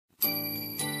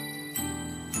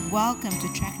Welcome to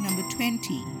track number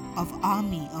 20 of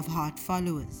Army of Heart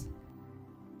Followers.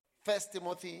 1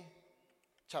 Timothy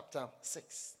chapter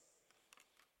 6.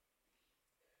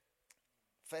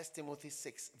 1 Timothy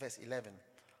 6 verse 11.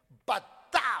 But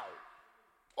thou,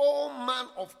 O man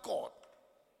of God,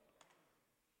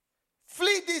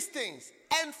 flee these things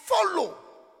and follow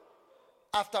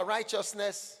after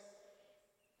righteousness,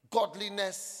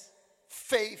 godliness,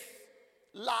 faith,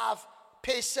 love,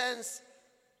 patience,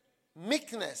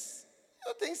 meekness.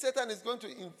 You think Satan is going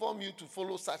to inform you to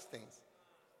follow such things?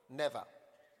 Never.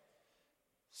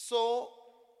 So,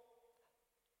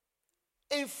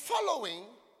 in following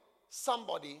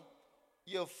somebody,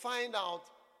 you'll find out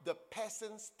the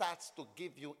person starts to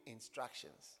give you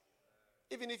instructions.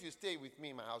 Even if you stay with me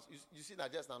in my house, you see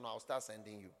that just now I'll start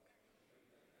sending you.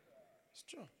 It's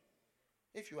true.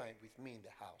 If you are with me in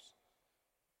the house,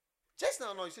 just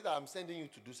now you see that I'm sending you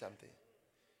to do something.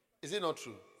 Is it not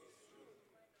true?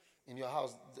 In your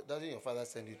house, doesn't your father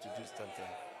send you to do something?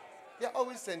 They're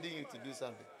always sending you to do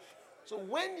something. So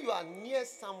when you are near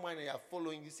someone and you are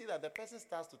following, you see that the person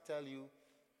starts to tell you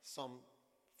some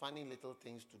funny little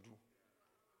things to do.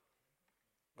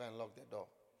 Go and lock the door.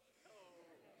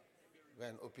 Go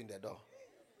and open the door.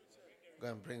 Go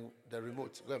and bring the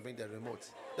remote. Go and bring the remote.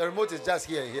 The remote is just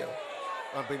here. Go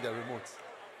and bring the remote.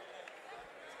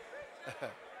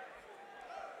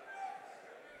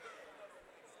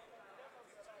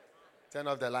 Turn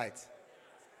off the light.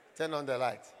 Turn on the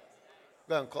light.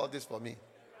 Go and call this for me.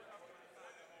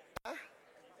 Huh?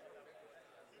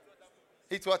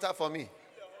 Heat water for me.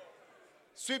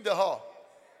 Sweep the hall.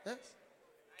 Yes?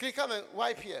 Can you come and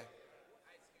wipe here?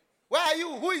 Where are you?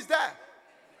 Who is there?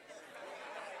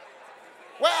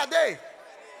 Where are they?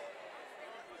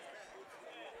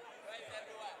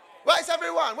 Where is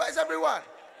everyone? Where is everyone?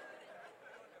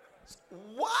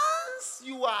 Once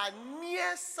you are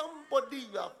near somebody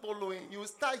you are following, you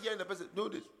start hearing the person, do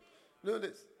this, do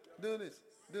this, do this,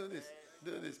 do this,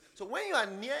 do this. So when you are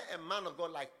near a man of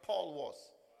God like Paul was,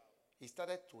 he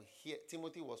started to hear,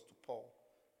 Timothy was to Paul,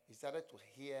 he started to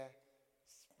hear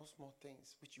small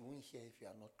things which you won't hear if you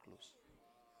are not close.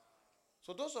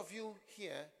 So those of you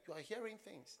here, you are hearing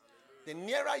things. The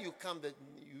nearer you come,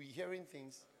 you're hearing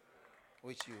things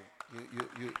which you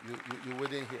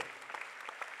wouldn't hear.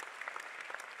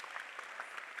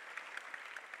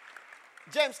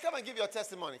 James, come and give your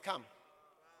testimony. Come.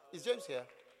 Is James here?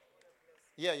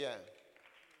 Yeah. Yeah.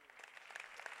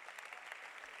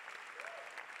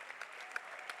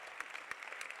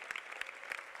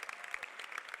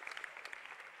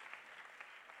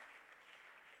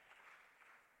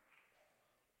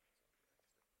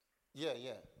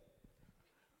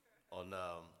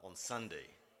 On Sunday.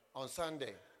 On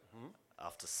Sunday.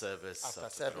 After service.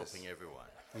 After dropping everyone.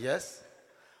 Yes.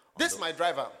 This is my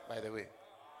driver, by the way.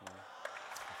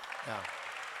 Yeah.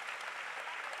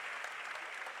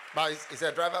 But it's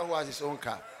a driver who has his own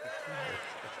car.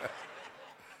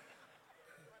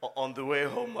 On the way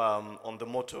home, on the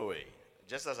motorway,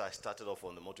 just as I started off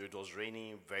on the motorway, it was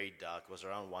raining, very dark. It was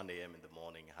around 1 a.m. in the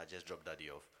morning. I just dropped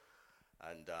Daddy off.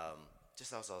 And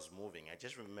just as I was moving, I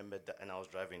just remembered that, and I was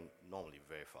driving normally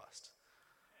very fast.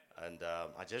 And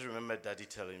I just remembered Daddy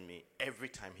telling me, every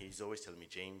time he's always telling me,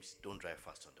 James, don't drive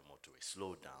fast on the motorway.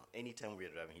 Slow down. Anytime we're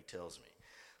driving, he tells me.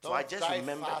 So I just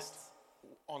remembered fast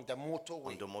on the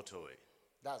motorway. On the motorway.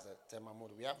 That's a Tema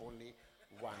motor. We have only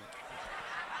one.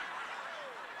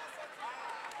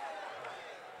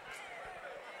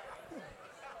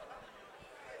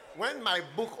 When my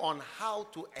book on how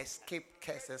to escape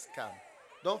curses comes,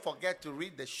 don't forget to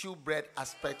read the shoebread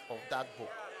aspect of that book.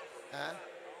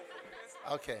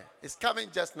 Okay, it's coming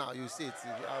just now. You see it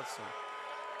out soon.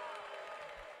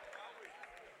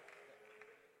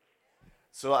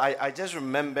 So I just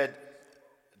remembered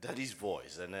Daddy's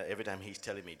voice, and every time he's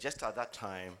telling me, just at that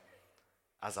time,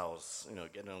 as I was,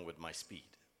 getting on with my speed.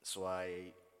 So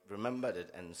I remembered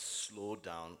it and slowed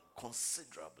down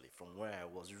considerably from where I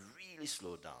was, really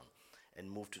slowed down, and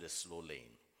moved to the slow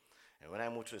lane. And when I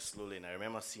moved to the slow lane, I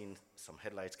remember seeing some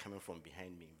headlights coming from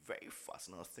behind me very fast,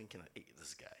 and I was thinking, hey,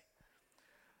 this guy.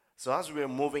 So as we were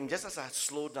moving, just as I had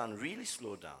slowed down, really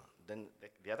slowed down, then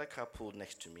the other car pulled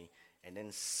next to me, and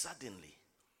then suddenly,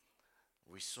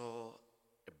 we saw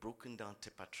a broken down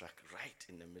tipper truck right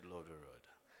in the middle of the road.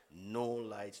 No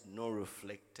lights, no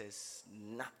reflectors,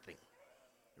 nothing.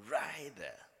 Right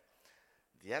there.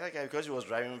 The other guy, because he was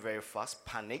driving very fast,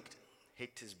 panicked,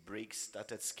 hit his brakes,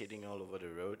 started skidding all over the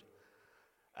road.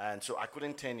 And so I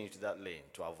couldn't turn into that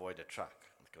lane to avoid the truck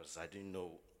because I didn't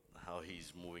know how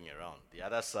he's moving around. The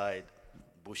other side,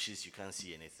 bushes, you can't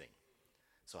see anything.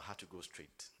 So I had to go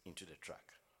straight into the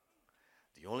truck.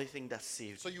 The only thing that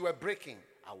saved So you were braking.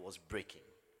 I was braking.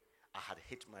 I had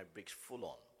hit my brakes full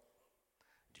on.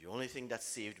 The only thing that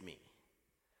saved me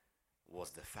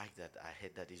was the fact that I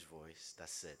heard Daddy's voice that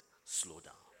said, slow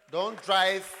down. Don't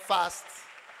drive fast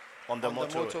On the on the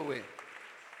motorway.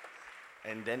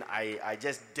 And then I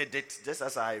just did it, just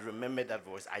as I remembered that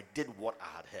voice, I did what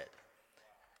I had heard.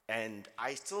 And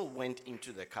I still went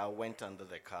into the car, went under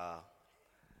the car,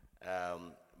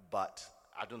 but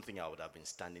I don't think I would have been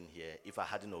standing here if I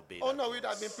hadn't obeyed. Oh that no, we'd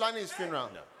have voice. been planning his funeral.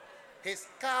 No. His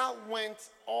car went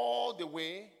all the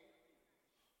way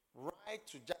right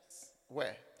to just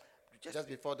where? Just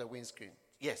before the windscreen.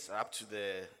 Yes, up to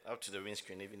the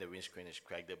windscreen. Even the windscreen is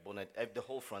cracked. The bonnet, the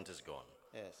whole front is gone.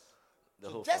 Yes. The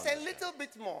So whole just front a is little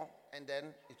bit more, and then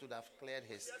it would have cleared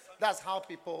his. That's how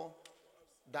people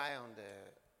die on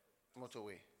the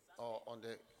motorway or on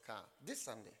the car. This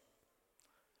Sunday.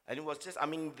 And it was just, I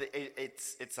mean,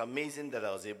 it's amazing that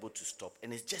I was able to stop.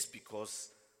 And it's just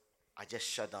because I just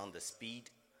shut down the speed.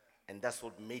 And that's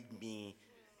what made me,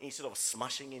 instead of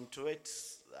smashing into it,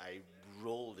 I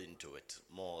rolled into it,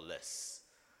 more or less.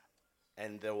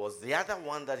 And there was the other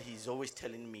one that he's always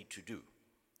telling me to do.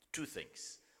 Two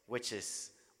things, which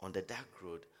is on the dark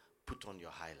road, put on your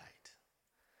highlight.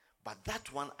 But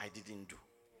that one I didn't do.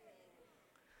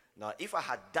 Now, if I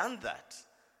had done that,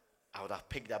 I would have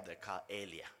picked up the car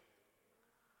earlier.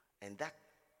 And that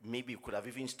maybe could have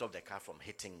even stopped the car from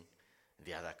hitting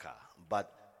the other car.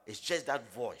 But it's just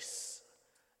that voice.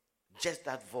 Just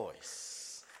that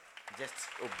voice. Just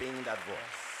obeying that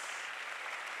voice.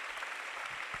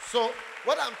 So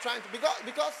what I'm trying to,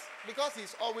 because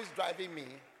he's always driving me,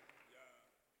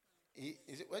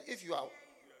 if you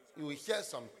will hear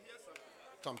some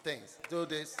things. Do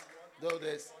this, do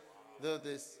this, do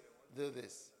this, do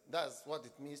this. That's what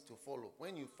it means to follow.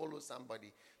 When you follow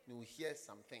somebody, you will hear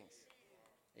some things.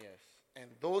 Yes. And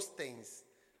those things,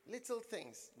 little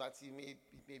things that you may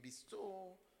be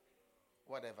so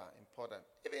whatever important.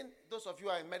 Even those of you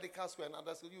who are in medical school and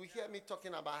other schools, you will hear me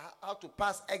talking about how to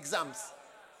pass exams.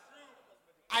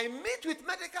 I meet with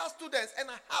medical students and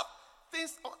I have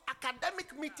things on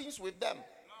academic meetings with them.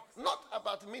 Not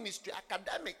about ministry,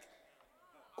 academic.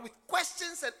 With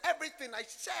questions and everything. I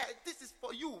share, this is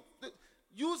for you.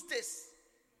 Use this.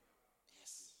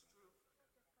 Yes.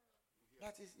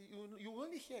 That is, you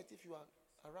only hear it if you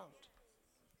are around.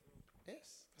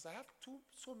 Yes. Because I have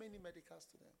so many medical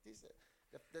students.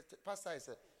 The pastor is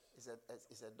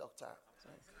a doctor.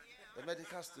 The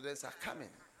medical students are coming.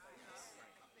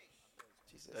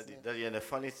 Daddy, and the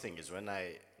funny thing is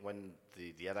when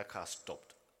the other car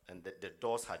stopped and the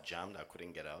doors had jammed, I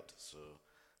couldn't get out, so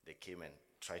they came and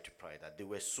tried to pry that. They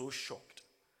were so shocked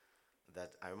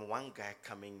that I remember one guy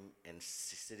coming and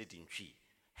said it in Twi.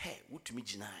 Hey, what to me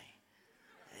Jinai?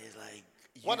 He's like,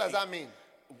 what does that mean?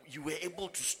 You were able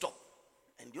to stop.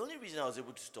 And the only reason I was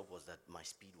able to stop was that my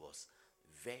speed was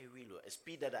very low. A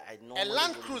speed that I normally A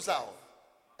Land wouldn't Cruiser.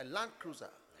 drive. A Land Cruiser.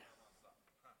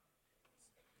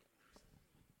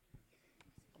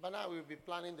 But now we'll be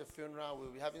planning the funeral. We'll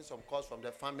be having some calls from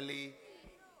the family.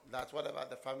 That's whatever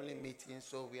the family meeting.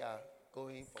 So we are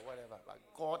going for whatever. But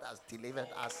God has delivered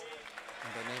us in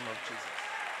the name of Jesus.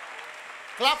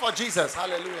 Clap for Jesus.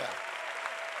 Hallelujah.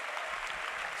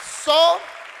 So,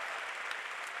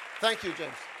 thank you,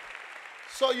 James.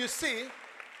 So you see,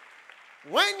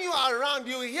 when you are around,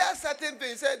 you hear certain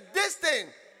things. Say, this thing,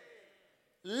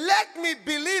 let me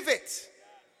believe it.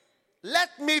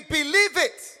 Let me believe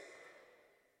it.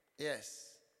 Yes.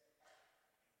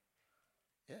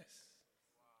 Yes.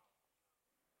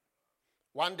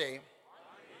 One day,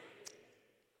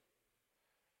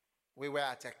 we were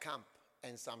at a camp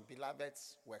and some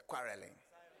beloveds were quarreling.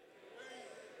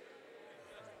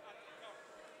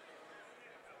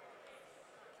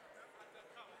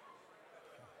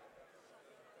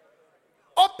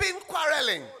 Open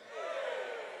quarreling.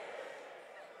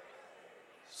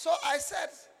 So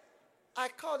I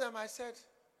called them, I said,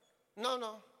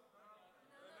 no.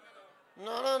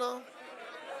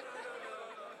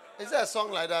 Is there a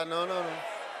song like that? No.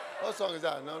 What song is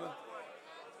that? No.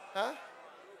 Huh?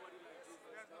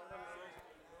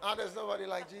 There's nobody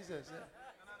like Jesus. Yeah.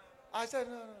 I said,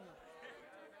 no.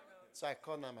 So I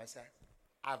called them, I said,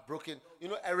 I've broken,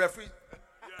 a referee.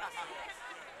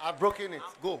 I've broken it.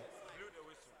 Go.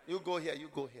 You go here, you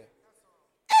go here.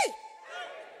 Hey!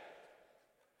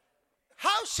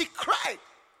 How she cried.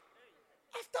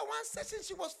 After one session,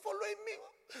 she was following me.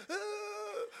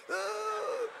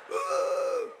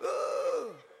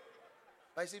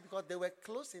 But you see, because they were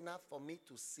close enough for me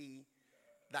to see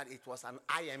that it was an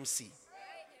IMC.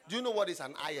 Do you know what is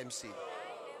an IMC?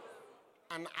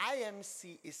 An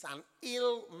IMC is an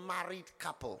ill-married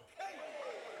couple.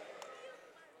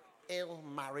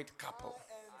 ill-married couple.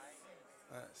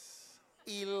 Yes.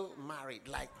 Ill-married.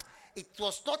 Like, it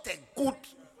was not a good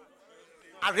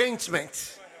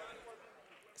arrangement.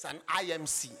 It's an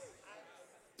IMC.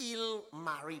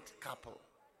 Ill-married couple.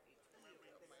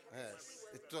 Yes.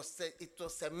 It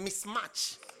was a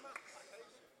mismatch.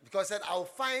 Because I said, I'll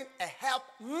find a help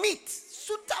meet,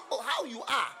 suitable how you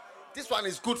are. This one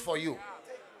is good for you.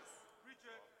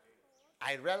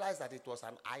 I realized that it was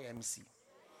an IMC.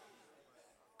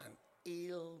 An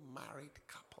ill-married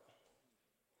couple.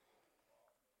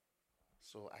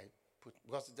 So I put,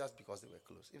 just because they were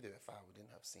close. If they were far, I wouldn't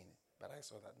have seen it. But I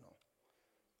saw that no.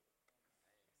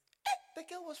 The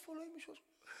girl was following me. She was,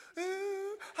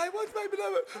 I want my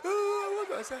beloved. I want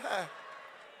my, I said,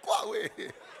 go away.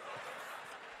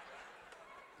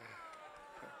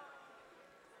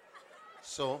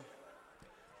 So,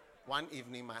 one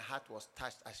evening, my heart was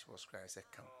touched as she was crying. I said,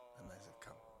 come. And I said,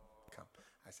 come.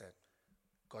 I said,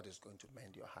 God is going to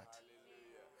mend your heart.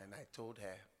 And I told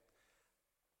her,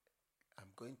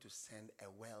 I'm going to send a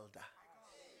welder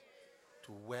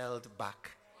to weld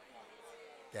back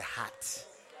the heart.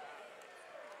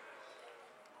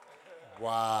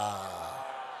 Wow.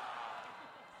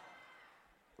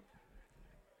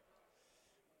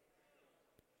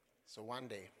 So one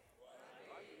day,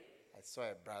 I saw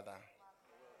a brother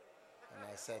and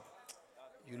I said,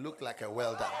 you look like a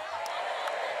welder.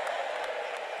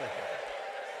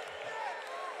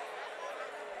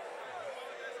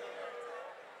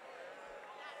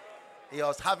 He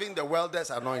was having the welder's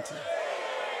anointing.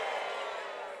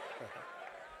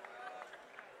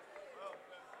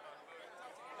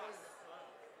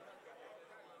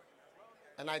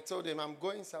 And I told him, I'm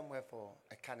going somewhere for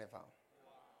a carnival.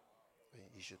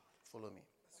 You should follow me.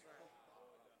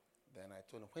 Then I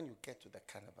told him, when you get to the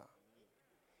carnival,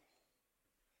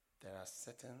 there are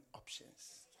certain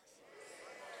options.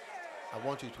 I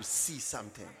want you to see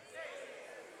something.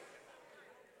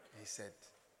 He said,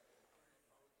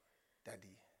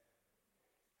 Daddy,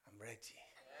 I'm ready.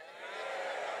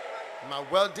 My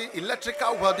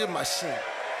electrical welding machine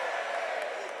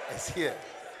is here.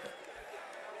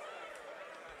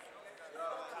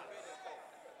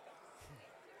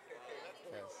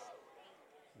 Yes.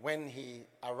 When he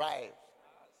arrived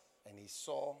and he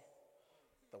saw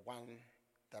the one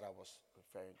that I was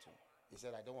referring to, he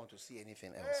said, I don't want to see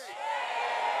anything else. Yes.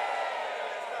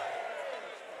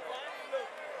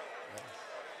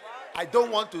 I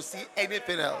don't want to see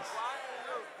anything else.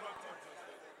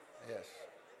 Yes.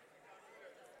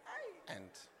 And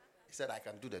he said, I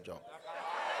can do the job.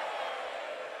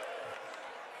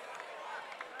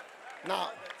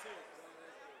 Now,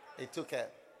 he took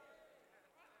her.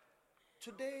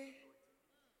 Today,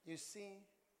 you see,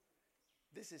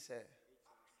 this is a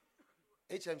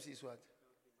HMC is what?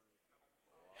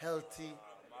 Healthy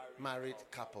married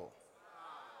couple.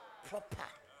 Proper.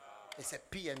 It's a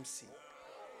PMC.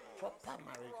 Proper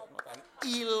married couple, not an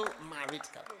ill married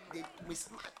couple. They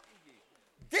mismatch.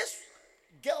 This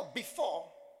girl before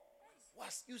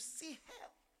was, you see her.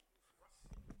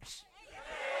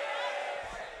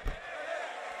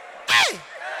 Hey!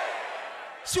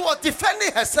 She was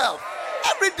defending herself.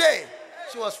 Every day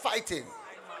she was fighting.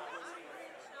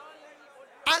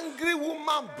 Angry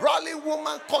woman, brawling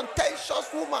woman, contentious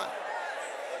woman,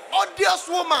 odious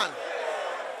woman.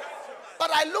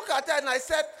 But I look at her and I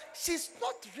said, she's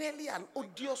not really an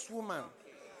odious woman,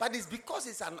 but it's because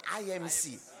it's an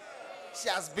IMC. She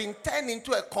has been turned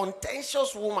into a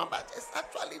contentious woman, but it's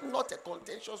actually not a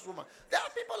contentious woman. There are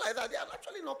people like that, they are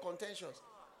actually not contentious,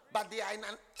 but they are in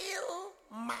an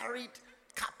ill-married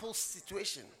couple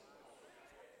situation.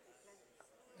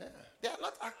 Yeah. They are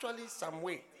not actually some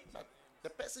way, but the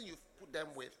person you put them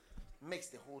with makes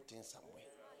the whole thing some way.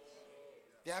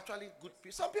 They're actually good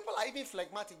people. Some people are even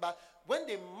phlegmatic, but when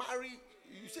they marry,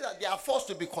 you see that they are forced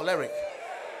to be choleric.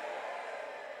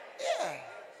 Yeah.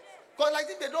 Because like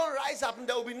if they don't rise up,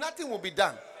 there will be nothing will be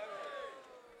done.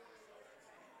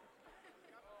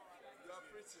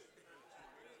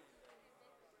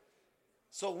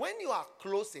 So when you are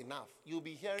close enough, you'll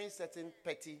be hearing certain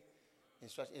petty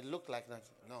instructions. It looked like that.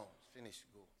 No, finish.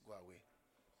 Go away.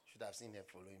 Should have seen her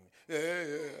following me.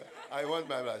 Yeah. I want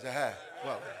my blood. Go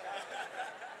away.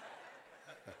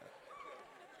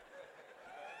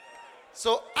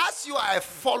 So as you are a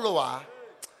follower,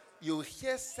 you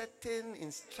hear certain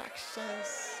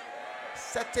instructions,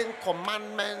 certain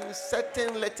commandments,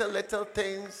 certain little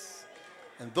things,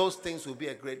 and those things will be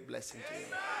a great blessing to you.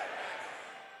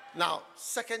 Now,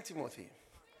 2 Timothy,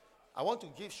 I want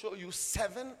to show you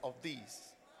 7 of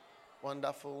these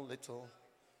wonderful little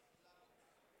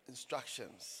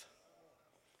instructions.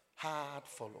 Hard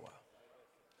follower.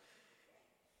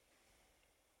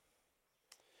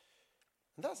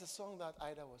 That's the song that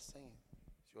Ida was singing.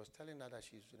 She was telling her that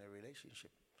she's in a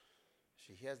relationship.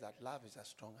 She hears that love is as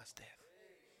strong as death.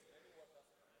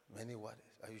 Many waters.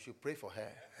 You should pray for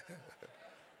her.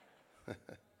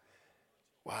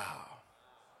 Wow.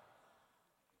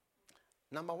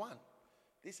 Number one,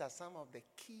 these are some of the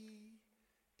key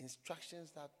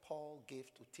instructions that Paul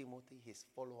gave to Timothy, his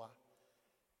follower.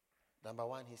 Number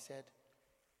one, he said,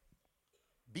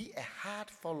 be a hard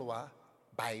follower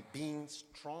by being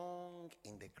strong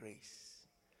in the grace.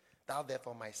 Thou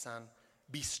therefore, my son,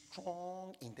 be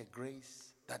strong in the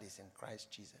grace that is in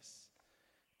Christ Jesus.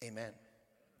 Amen.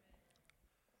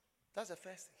 That's the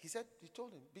first thing. He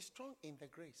told him, be strong in the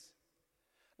grace.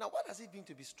 Now, what does it mean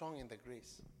to be strong in the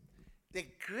grace? The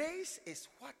grace is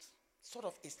what sort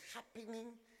of is happening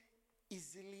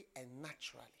easily and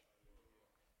naturally.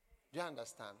 Do you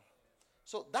understand?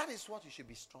 So that is what you should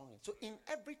be strong in. So in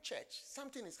every church,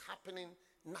 something is happening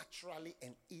naturally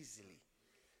and easily.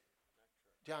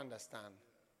 Do you understand?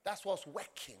 That's what's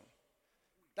working.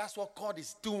 That's what God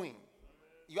is doing.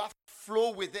 You have to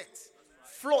flow with it.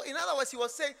 Flow. In other words, he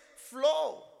was saying,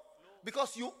 flow.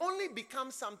 Because you only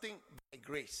become something by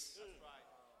grace.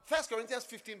 1 Corinthians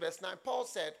 15 verse 9, Paul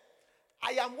said,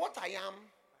 I am what I am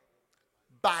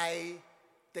by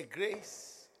the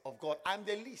grace of God. I'm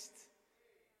the least.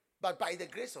 But by the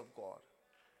grace of God,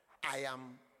 I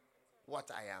am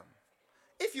what I am.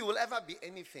 If you will ever be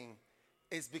anything,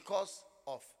 it's because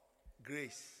of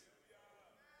grace.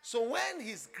 So when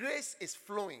his grace is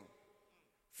flowing,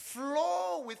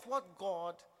 flow with what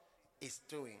God is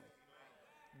doing.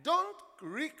 Don't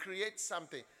recreate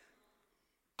something.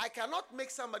 I cannot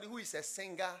make somebody who is a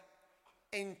singer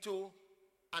into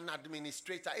an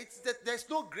administrator. There's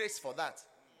no grace for that.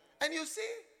 And you see,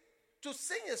 to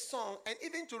sing a song and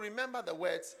even to remember the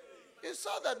words, you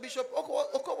saw that Bishop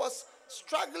Oko was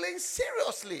struggling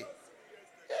seriously.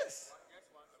 Yes.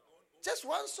 Just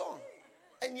one song.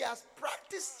 And he has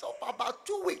practiced for about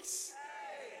 2 weeks.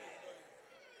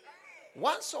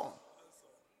 One song.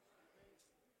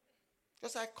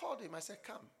 Because I called him, I said,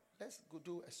 come, let's go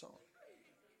do a song.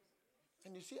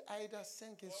 And you see Ida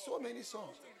singing so many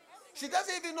songs. She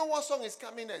doesn't even know what song is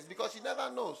coming next because she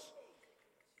never knows.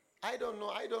 I don't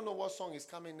know what song is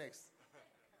coming next.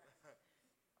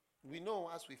 We know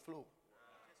as we flow.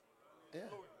 Yeah.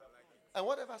 And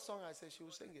whatever song I say, she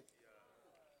will sing it.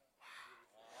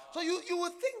 So you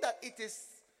would think that it is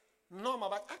normal,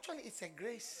 but actually it's a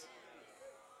grace.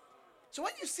 So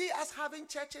when you see us having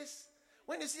churches,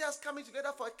 when you see us coming together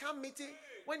for a camp meeting,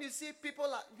 when you see people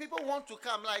want to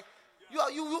come, like you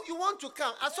want to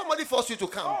come, and somebody forced you to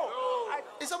come.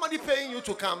 Is somebody paying you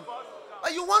to come?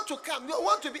 But you want to come. You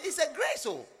want to be. It's a grace.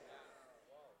 Oh,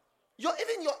 your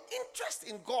interest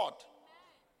in God.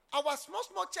 Our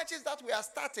small churches that we are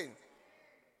starting,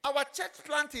 our church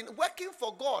planting, working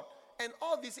for God, and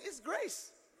all this is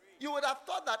grace. You would have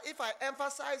thought that if I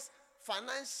emphasize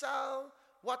financial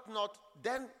whatnot,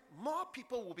 then more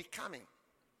people will be coming.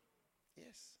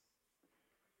 Yes.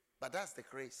 But that's the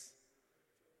grace.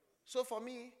 So for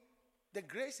me, the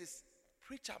grace is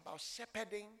preach about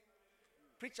shepherding,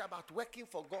 preach about working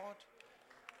for God,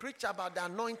 preach about the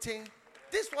anointing.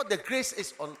 This is what the grace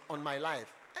is on my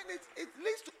life. And it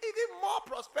leads to even more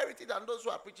prosperity than those who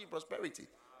are preaching prosperity.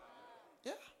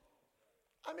 Yeah.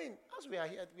 I mean, as we are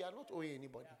here, we are not owing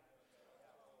anybody.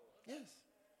 Yes.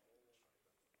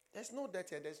 There's no debt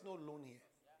here. There's no loan here.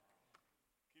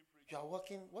 You are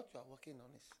working, what you are working on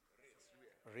is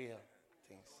real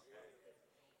things.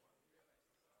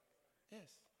 Yes.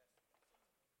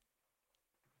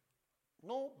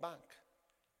 No bank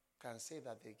can say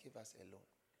that they give us a loan.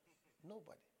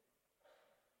 Nobody.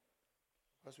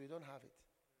 Because we don't have it.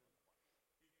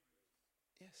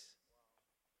 Yes.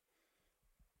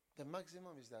 The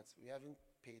maximum is that we haven't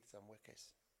paid some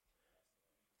workers.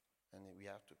 And we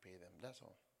have to pay them. That's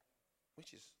all.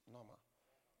 Which is normal.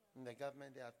 In the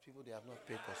government, there are people they have not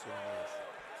paid for so many years.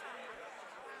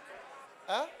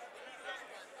 Huh?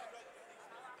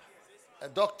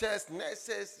 Doctors,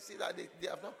 nurses, see that they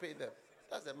have not paid them.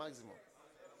 That's the maximum.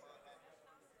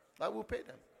 But we'll pay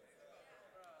them.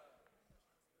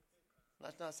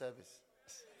 National service.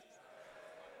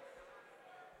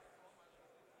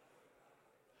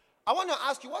 I want to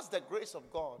ask you, what's the grace of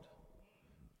God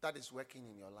that is working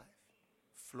in your life?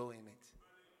 Flow in it.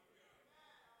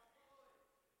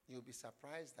 You'll be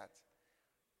surprised that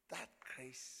that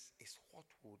grace is what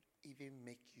would even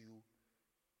make you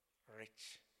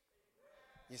rich.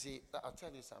 You see, I'll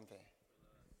tell you something.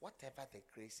 Whatever the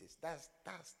grace is, that's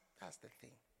the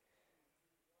thing.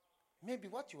 Maybe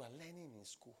what you are learning in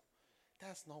school,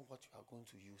 that's not what you are going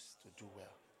to use to do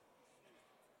well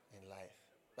in life.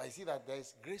 But you see that there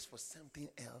is grace for something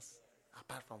else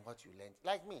apart from what you learned.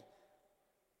 Like me.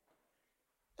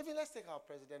 Even let's take our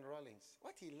President Rawlings.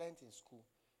 What he learned in school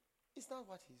is not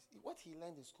what he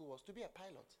learned in school was to be a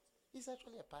pilot. He's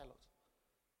actually a pilot.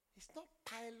 It's not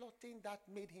piloting that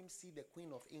made him see the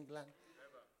Queen of England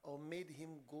or made him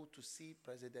go to see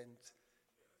President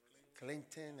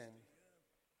Clinton and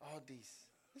all this.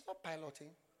 It's not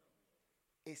piloting.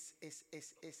 It's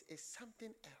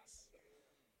something else.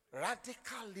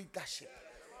 Radical leadership.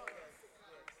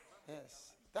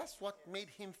 Yes. That's what made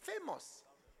him famous.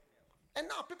 And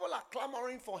now people are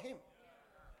clamoring for him.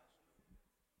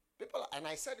 And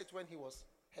I said it when he was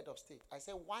head of state. I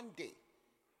said one day,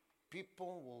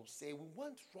 people will say, we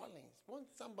want Rawlings. We want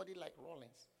somebody like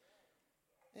Rawlings.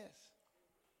 Yes.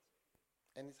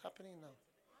 And it's happening now.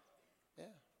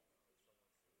 Yeah.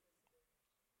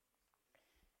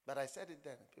 But I said it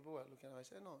then. People were looking at me. I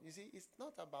said, no, you see, it's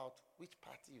not about which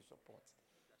party you support.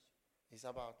 It's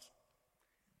about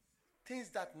things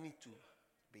that need to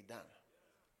be done.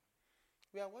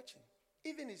 We are watching.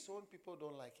 Even his own people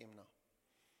don't like him now.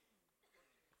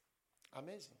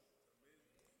 Amazing.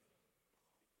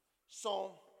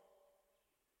 So,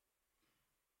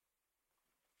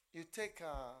 you take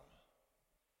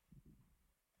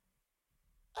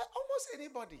almost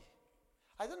anybody.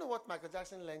 I don't know what Michael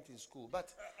Jackson learned in school,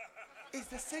 but it's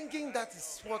the singing that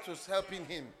is what was helping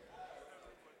him.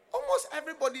 Almost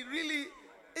everybody really,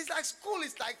 it's like school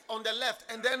is like on the left,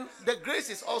 and then the grace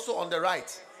is also on the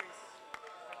right.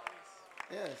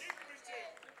 Yes.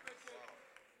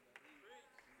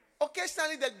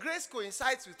 Occasionally, the grace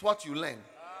coincides with what you learn.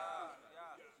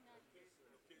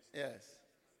 Yes.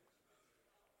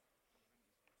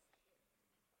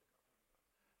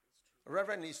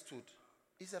 Reverend Eastwood,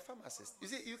 he's a pharmacist. You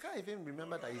see, you can't even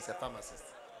remember that he's a pharmacist.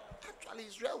 Actually,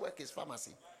 his real work is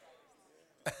pharmacy.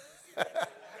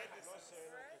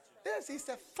 Yes, he's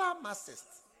a pharmacist.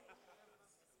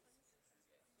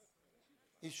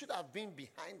 He should have been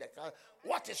behind the car.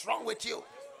 What is wrong with you?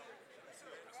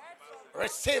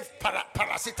 Receive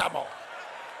paracetamol.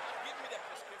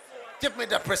 Give me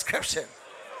the prescription.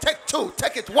 Take 2,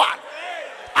 take it 1.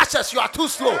 Ashes, you are too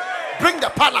slow. Bring the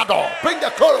Panadol. Bring the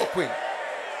chloroquine.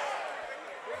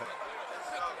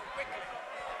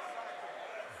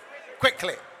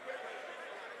 Quickly.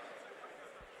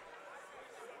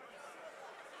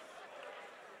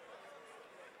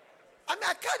 I mean,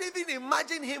 I can't even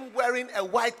imagine him wearing a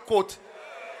white coat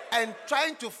and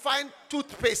trying to find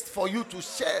toothpaste for you to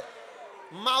share.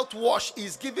 Mouthwash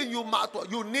is giving you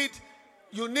mouthwash.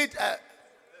 You need a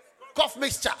cough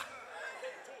mixture.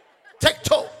 Take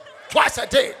 2 twice a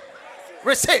day.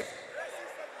 Receive.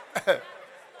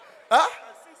 Huh?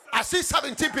 I see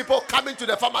 17 people coming to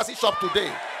the pharmacy shop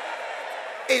today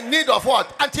in need of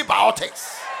what?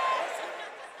 Antibiotics.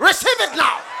 Receive it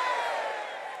now.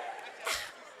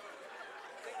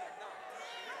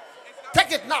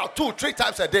 Take it now 2, 3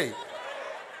 times a day.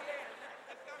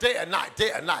 Day and night,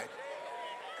 day and night.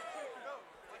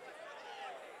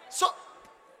 So,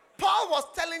 Paul was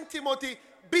telling Timothy,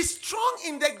 be strong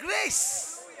in the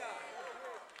grace.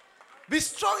 Be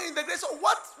strong in the grace. So,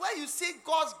 where you see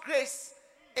God's grace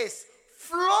is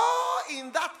flow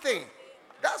in that thing.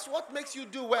 That's what makes you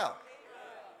do well.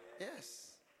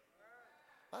 Yes.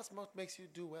 That's what makes you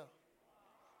do well.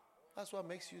 That's what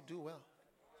makes you do well.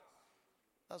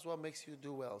 That's what makes you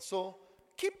do well. So,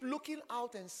 keep looking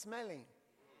out and smelling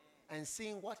and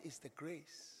seeing what is the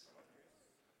grace.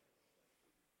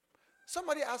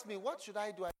 Somebody asked me, what should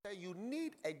I do? I said, you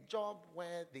need a job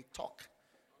where they talk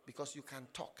because you can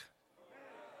talk.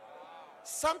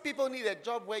 Some people need a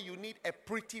job where you need a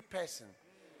pretty person.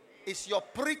 It's your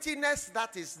prettiness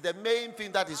that is the main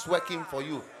thing that is working for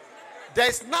you.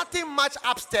 There's nothing much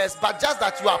upstairs, but just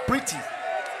that you are pretty.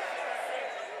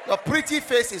 Your pretty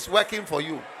face is working for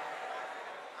you.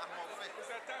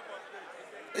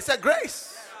 It's a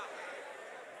grace.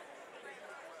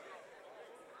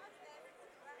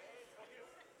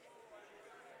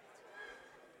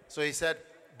 So he said,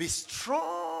 be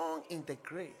strong in the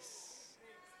grace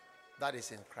that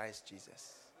is in Christ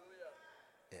Jesus.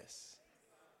 Yes.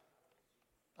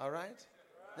 All right?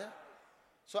 Yeah.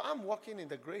 So I'm walking in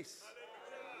the grace.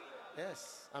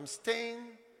 Yes. I'm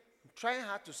trying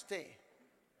hard to stay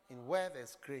in where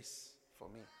there's grace for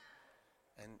me.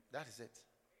 And that is it.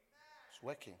 It's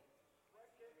working.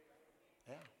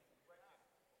 Yeah.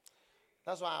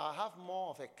 That's why I have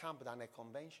more of a camp than a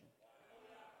convention.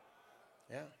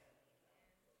 Yeah.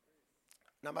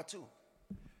 Number 2.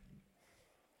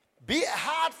 Be a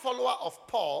hard follower of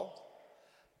Paul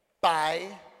by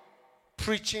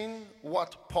preaching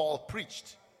what Paul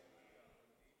preached.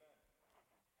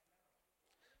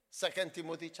 2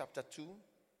 Timothy chapter 2,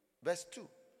 verse 2.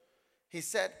 He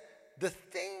said, the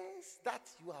things that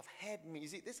you have heard me. You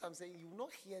see, this I'm saying, you will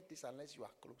not hear this unless you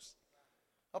are close.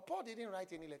 But Paul didn't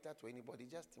write any letter to anybody,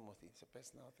 just Timothy. It's a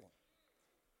personal thing.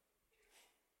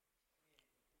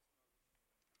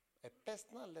 A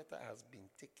personal letter has been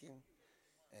taken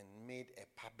and made a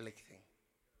public thing.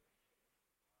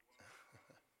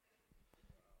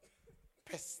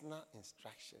 Personal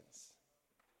instructions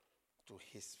to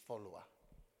his follower.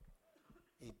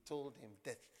 He told him,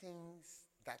 the things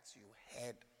that you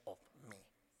heard of me,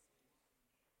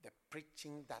 the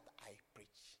preaching that I preach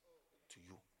to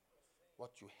you,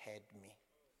 what you heard me,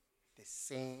 the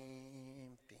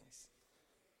same things,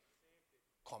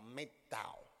 commit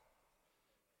thou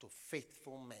to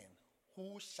faithful men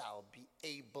who shall be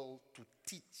able to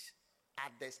teach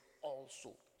others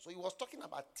also. So he was talking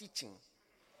about teaching.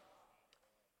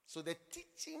 So the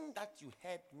teaching that you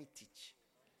heard me teach,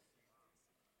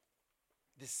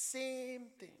 the same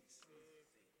things.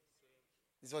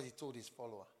 This is what he told his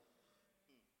follower.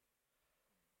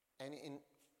 And in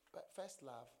First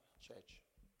Love Church,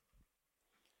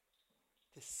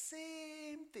 the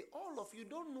same thing. All of you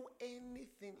don't know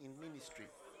anything in ministry.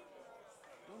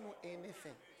 Don't know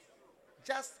anything.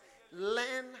 Just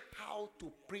learn how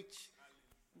to preach.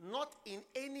 Not in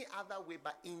any other way,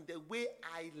 but in the way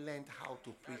I learned how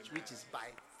to preach, which is by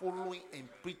following and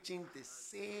preaching the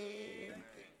same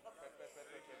thing.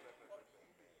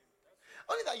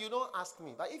 Only that you don't ask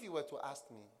me. But if you were to ask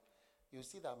me, you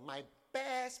see that my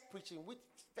best preaching, which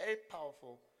is very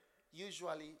powerful,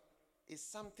 usually is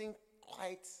something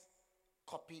quite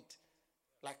copied,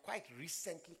 like quite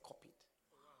recently copied.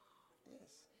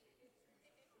 Yes.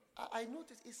 I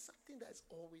notice it's something that is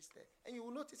always there. And you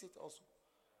will notice it also.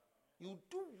 You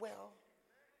do well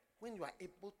when you are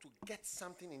able to get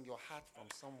something in your heart from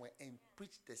somewhere and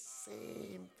preach the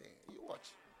same thing. You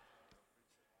watch.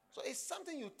 So it's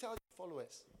something you tell your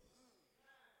followers.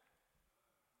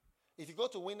 If you go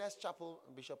to Winners Chapel,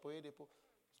 Bishop Oyedepo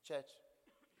Church,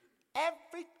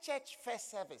 every church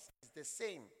first service is the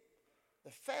same.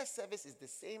 The first service is the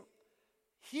same.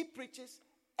 He preaches,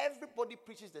 everybody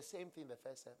preaches the same thing in the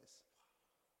first service.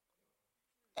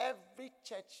 Every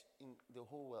church in the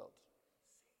whole world,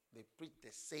 they preach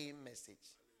the same message.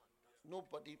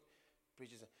 Nobody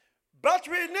preaches it. But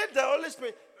we need the Holy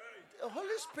Spirit. The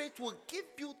Holy Spirit will give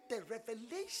you the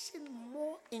revelation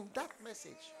more in that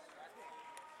message.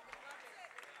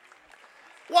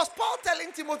 Was Paul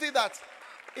telling Timothy that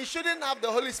he shouldn't have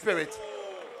the Holy Spirit?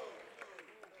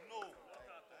 No.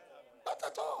 Not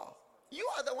at all. You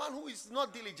are the one who is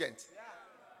not diligent.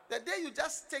 The day you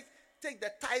just take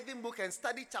the tithing book and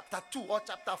study chapter 2 or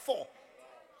chapter 4,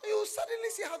 you suddenly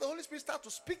see how the Holy Spirit starts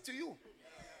to speak to you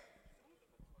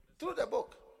through the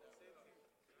book.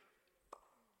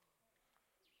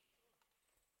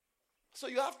 So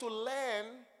you have to learn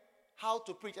how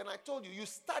to preach. And I told you, you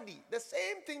study the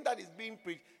same thing that is being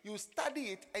preached. You study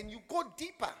it and you go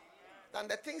deeper than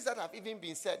the things that have even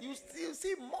been said. You still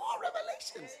see more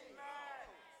revelations.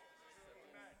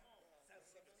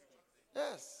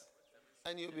 Yes.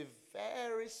 And you'll be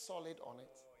very solid on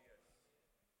it.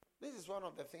 This is one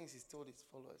of the things he's told his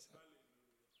followers.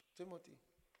 Timothy,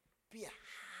 be a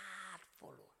hard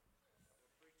follower.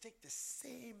 Take the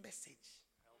same message.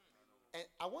 And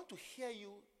I want to hear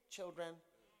you, children,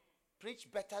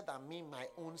 preach better than me my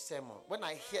own sermon. When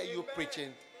I hear you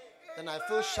preaching, then I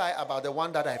feel shy about the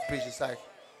one that I preach. It's like,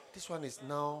 this one is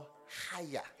now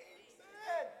higher.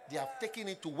 They have taken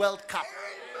it to World Cup.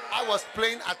 I was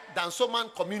playing at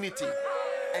Dansoman Community,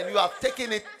 and you have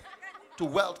taken it to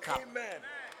World Cup. Amen.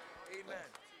 Amen.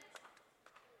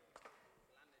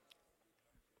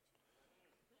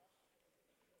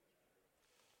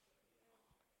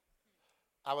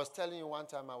 I was telling you one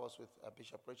time I was with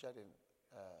Bishop Richard in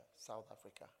South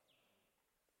Africa.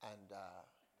 And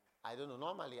I don't know,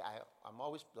 normally I'm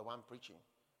always the one preaching.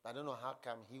 I don't know how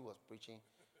come he was preaching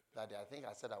that day. I think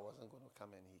I said I wasn't going to come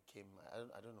and he came.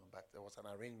 I don't know, but there was an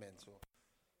arrangement.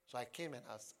 So I came and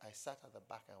I sat at the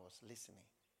back and I was listening.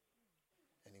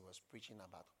 And he was preaching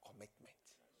about commitment.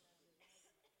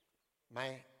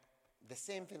 The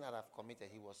same thing that I've committed,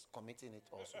 he was committing it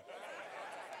also.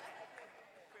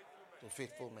 To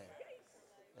faithful men.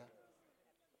 Yeah.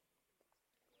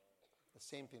 The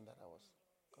same thing that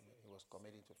he was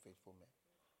committing to faithful men.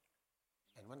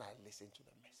 And when I listened to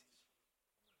the message,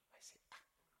 I said,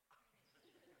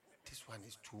 this one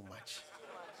is too much.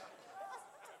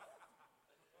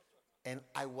 And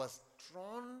I was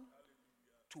drawn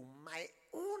to my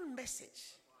own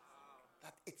message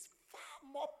that it's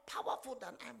far more powerful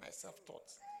than I myself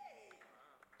thought.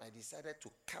 I decided to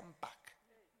come back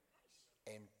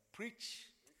and preach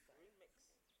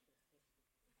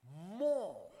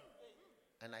more.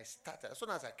 And I started. As soon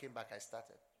as I came back, I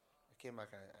started. I came back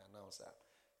and I announced that.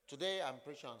 Today, I'm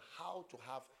preaching on how to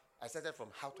have, I started from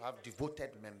how to have devoted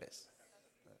members.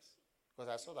 Yes.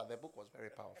 Because I saw that the book was very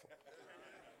powerful.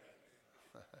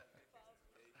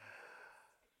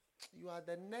 You are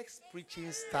the next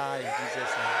preaching star in Jesus'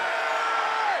 name.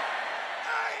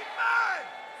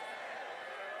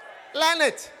 Learn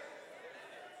it.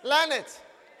 Learn it.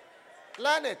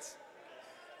 Learn it.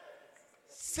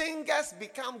 Singers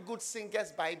become good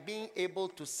singers by being able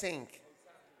to sing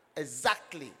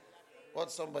exactly what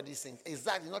somebody sings.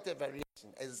 Exactly, not a variation.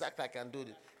 Exactly, I can do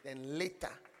this. Then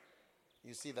later,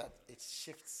 you see that it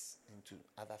shifts into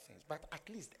other things. But at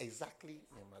least exactly,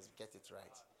 you must get it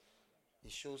right.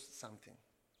 It shows something.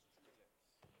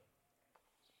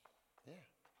 Yeah.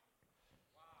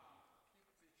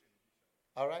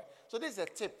 All right. So this is a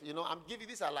tip. I'm giving,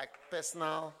 these are like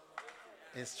personal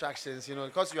instructions.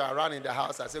 Because you are around in the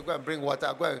house, I say go and bring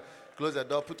water, go and close the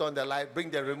door, put on the light, bring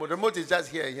the remote. The remote is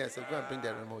just here. So go and bring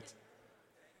the remote.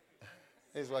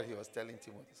 This is what he was telling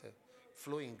Timothy. He said,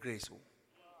 flow in grace.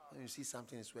 When you see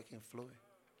something is working, flow.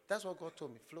 That's what God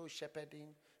told me. Flow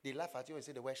shepherding. They laugh at you and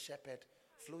say the word shepherd.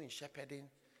 Flow in shepherding.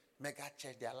 Mega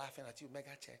church. They are laughing at you.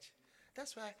 Mega church.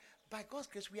 That's why, by God's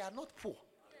grace, we are not poor.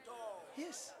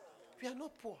 Yes. We are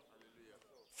not poor.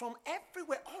 From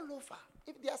everywhere, all over.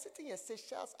 If they are sitting in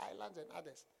Seychelles Islands and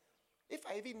others, if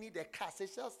I even need a car,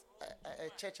 Seychelles a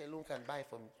church alone can buy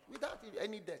for me without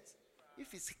any debt.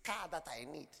 If it's a car that I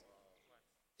need.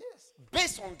 Yes.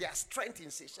 Based on their strength in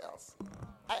Seychelles.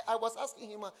 I was asking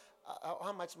him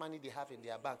how much money they have in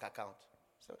their bank account.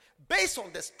 So based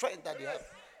on the strength that they have,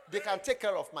 they can take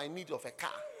care of my need of a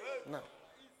car. Now,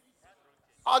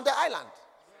 on the island.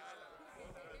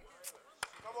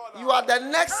 You are the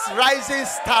next rising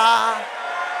star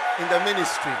in the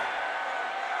ministry.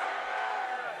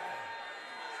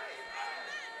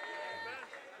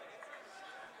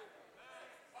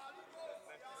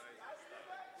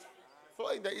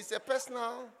 Flowing, it's a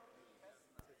personal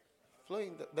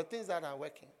flowing, the things that are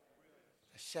working.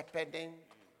 Shepherding,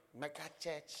 mega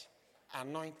church,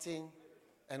 anointing,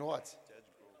 and what?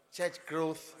 Church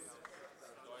growth.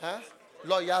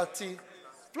 Loyalty.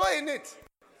 Flow in it.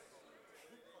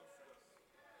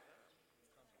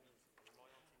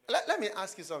 Let me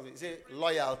ask you something. Say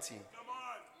loyalty.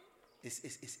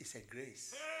 It's a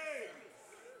grace.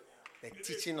 The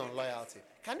teaching on loyalty.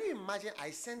 Can you imagine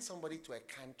I send somebody to a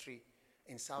country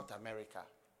in South America,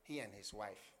 he and his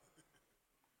wife,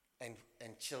 and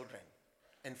children,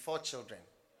 and 4 children.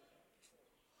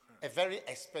 A very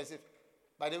expensive.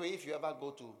 By the way, if you ever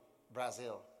go to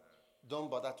Brazil, don't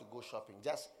bother to go shopping.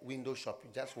 Just window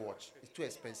shopping. Just watch. It's too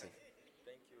expensive.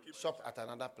 Shop at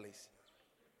another place.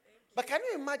 But can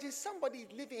you imagine somebody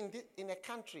living in a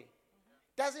country,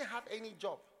 doesn't have any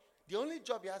job. The only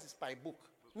job he has is by book.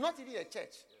 Not even a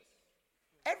church.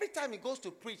 Every time he goes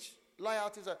to preach,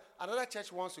 loyalty, another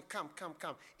church wants to come.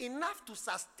 Enough to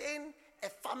sustain a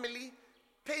family,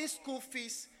 paying school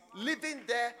fees, living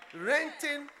there,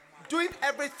 renting, doing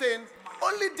everything.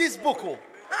 Only this book.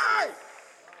 Hey!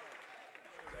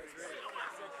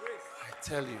 I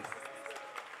tell you.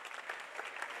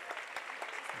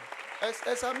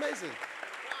 It's amazing.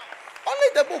 Only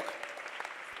the book.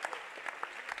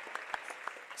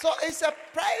 So it's a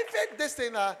private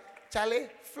destiny, Charlie,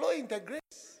 flow in the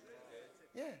grace.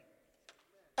 Yeah.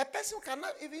 A person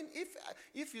cannot even,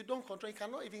 if you don't control, you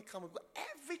cannot even come.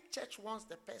 Every church wants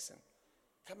the person.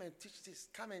 Come and teach this.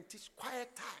 Come and teach.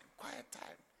 Quiet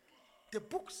time. The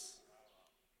books.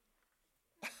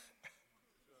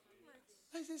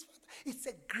 It's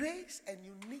a grace, and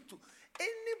you need to.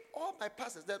 All my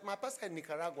pastors, my pastor in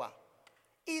Nicaragua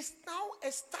is now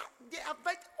a star. They have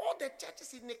all the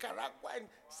churches in Nicaragua and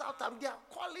South America. They are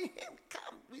calling him,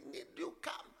 come. We need you,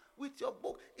 come with your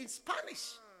book in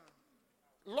Spanish.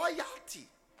 Loyalty.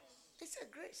 It's a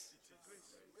grace.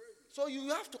 So you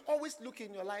have to always look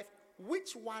in your life,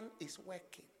 which one is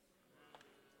working?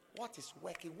 What is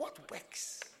working? What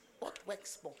works? What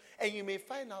works more? And you may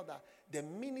find out that the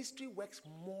ministry works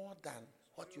more than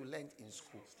what you learned in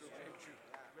school.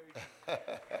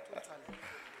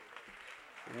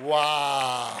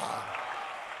 Wow.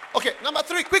 Okay, number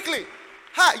 3, quickly.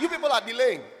 You people are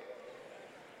delaying.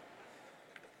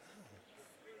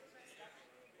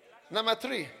 Number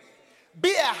 3,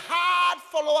 be a hard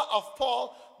follower of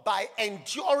Paul by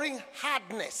enduring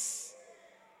hardness.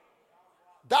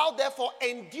 Thou therefore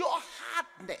endure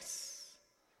hardness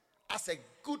as a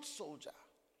good soldier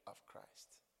of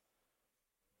Christ.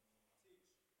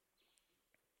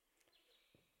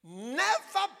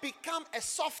 Never become a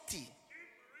softie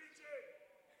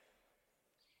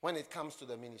when it comes to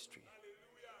the ministry.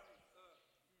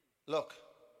 Look,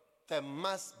 there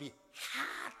must be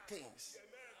hard things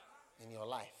in your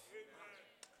life.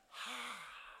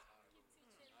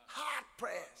 Hard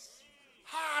prayers,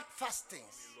 hard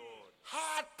fastings,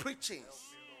 hard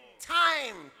preachings,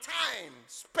 time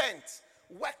spent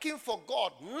working for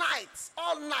God, nights,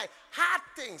 all night, hard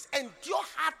things. Endure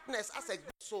hardness as a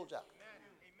good soldier.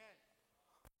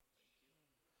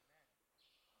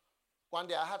 One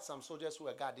day I had some soldiers who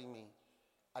were guarding me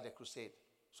at the crusade.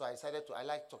 So I decided I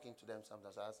like talking to them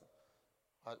sometimes. I asked them,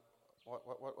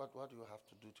 what do you have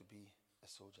to do to be a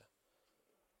soldier?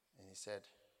 And he said,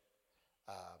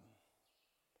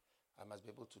 I must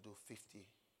be able to do 50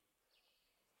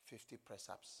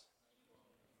 press-ups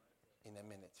in a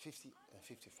minute, 50 and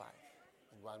 55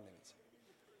 in 1 minute.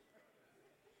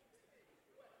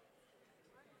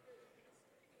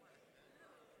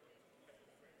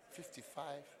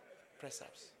 "55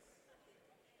 press-ups.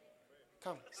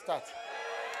 Come, start.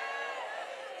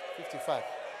 55.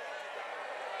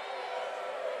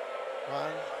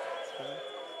 1, 2,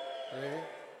 3,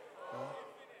 4,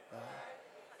 5,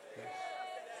 6.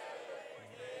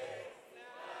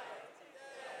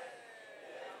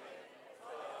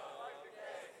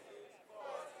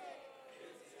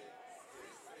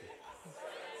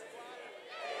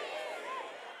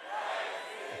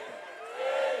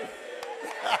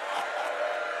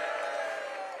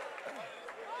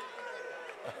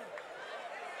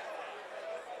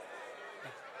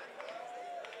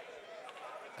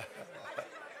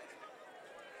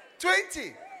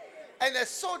 20. And a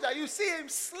soldier, you see him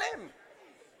slim.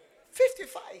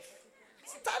 55.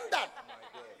 Standard.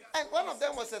 And one of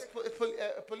them was a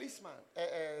policeman,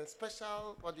 a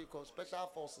special,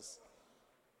 special forces.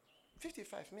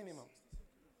 55 minimum.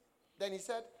 Then he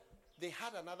said they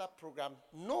had another program,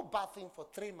 no bathing for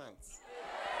 3 months.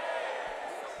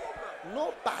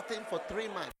 No bathing for 3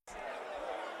 months.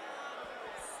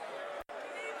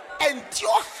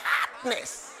 Endure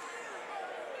hardness.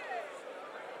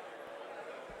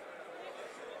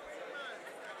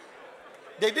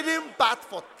 They didn't bath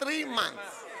for 3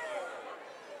 months.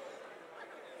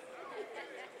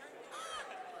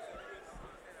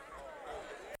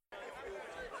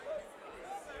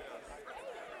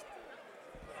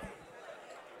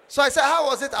 So I said, how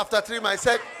was it after 3 months?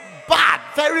 I said, bad,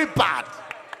 very bad.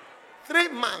 3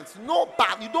 months, no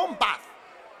bath, you don't bath.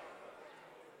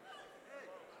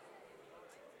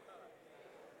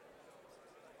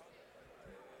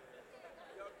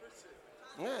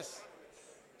 Yes.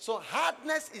 So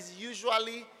hardness is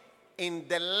usually in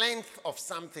the length of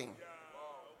something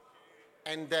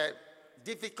and the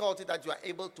difficulty that you are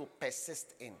able to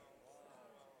persist in.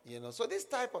 So this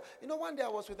type of, one day I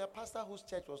was with a pastor whose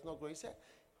church was not growing. He said,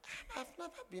 I've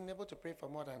never been able to pray for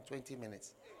more than 20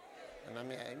 minutes. And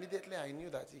immediately I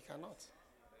knew that he cannot.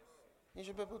 You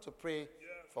should be able to pray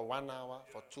for 1 hour,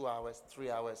 for 2 hours, 3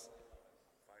 hours,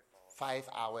 5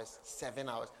 hours, 7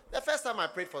 hours. The first time I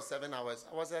prayed for 7 hours,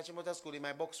 I was at Chimota School in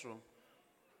my box room.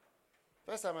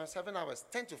 First time, 7 hours,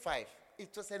 10 to 5.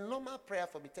 It was a normal prayer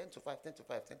for me, 10 to 5, 10 to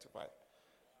 5, 10 to 5.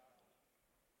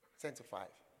 10 to 5.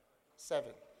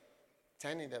 7.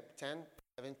 10,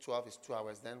 11, 12 is 2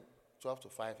 hours. Then 12 to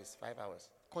 5 is 5 hours.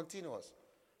 Continuous.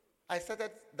 I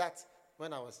started that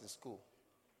when I was in school.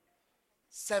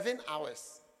 7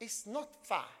 hours. It's not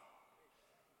far.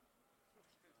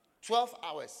 12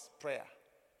 hours prayer.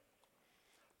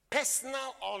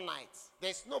 Personal all night.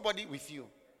 There's nobody with you.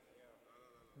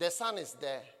 The sun is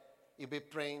there. You'll be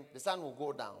praying. The sun will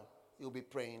go down. You'll be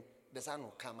praying. The sun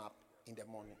will come up in the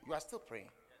morning. You are still praying.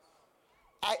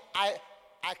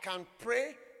 I can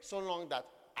pray so long that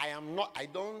I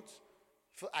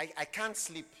can't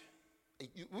sleep.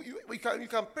 You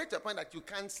can pray to a point that you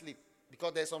can't sleep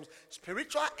because there's some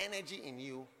spiritual energy in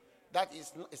you that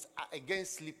is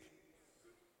against sleep.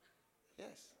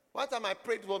 Yes. One time I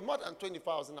prayed for more than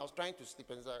 24 hours and I was trying to sleep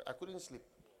and I couldn't sleep.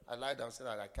 I lied down and said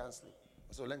that I can't sleep.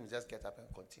 So let me just get up and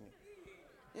continue.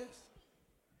 Yes.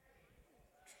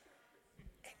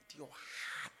 Endure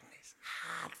hardness.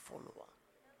 Hard follower.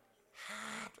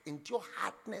 Endure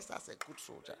hardness as a good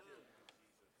soldier.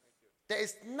 There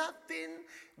is nothing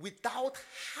without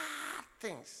hard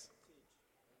things.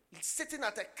 Sitting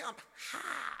at a camp,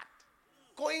 hard.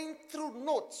 Going through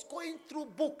notes, going through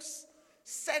books,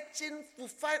 searching to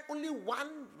find only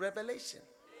one revelation.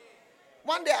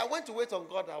 One day I went to wait on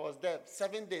God. I was there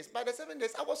 7 days. By the 7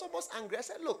 days, I was almost angry. I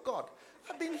said, look, God,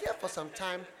 I've been here for some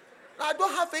time. I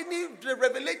don't have any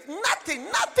revelation. Nothing.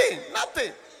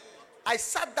 I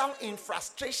sat down in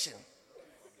frustration.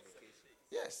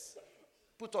 Yes.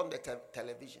 Put on the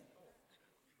television.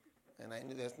 And I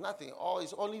knew there's nothing.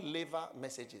 It's only labor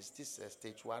messages. This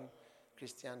stage 1,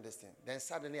 Christian, this thing. Then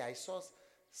suddenly I saw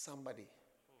somebody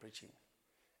preaching,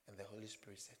 and the Holy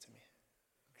Spirit said to me,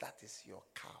 that is your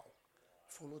cow.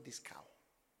 Follow this cow.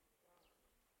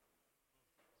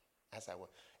 As I was.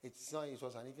 It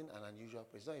was even an unusual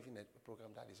place. It's not even a program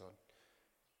that is on.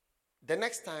 The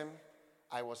next time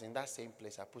I was in that same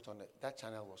place, I put on that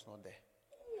channel was not there.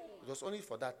 It was only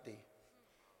for that day.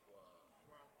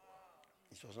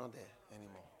 It was not there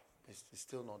anymore. It's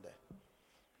still not there.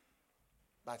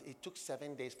 But it took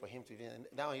 7 days for him to even.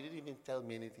 Now he didn't even tell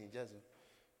me anything. He just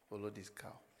follow this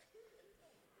cow.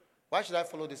 Why should I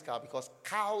follow this cow? Because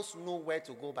cows know where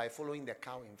to go by following the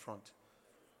cow in front.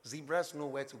 Zebras know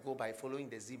where to go by following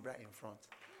the zebra in front.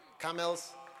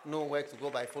 Camels know where to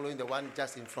go by following the one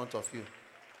just in front of you.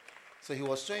 So he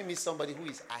was showing me somebody who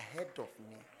is ahead of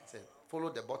me. He said,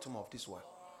 follow the bottom of this one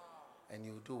and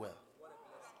you'll do well.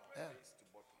 Yeah.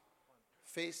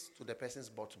 Face to the person's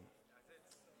bottom.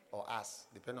 Or ass,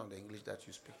 depending on the English that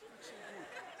you speak.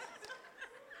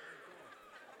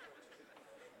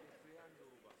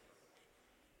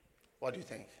 What do you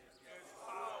think?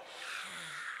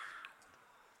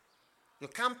 You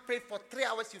can't pray for 3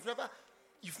 hours.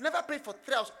 You've never prayed for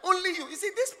 3 hours. Only you. You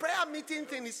see, this prayer meeting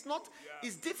thing is not,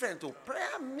 is different. Too.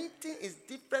 Prayer meeting is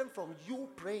different from you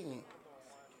praying.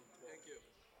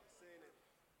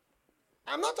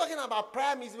 I'm not talking about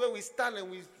prayer meetings where we stand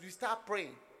and we start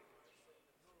praying.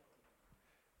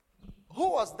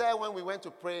 Who was there when we went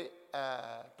to pray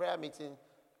prayer meeting?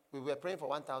 We were praying for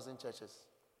 1,000 churches.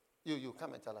 You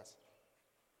come and tell us.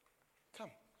 Come.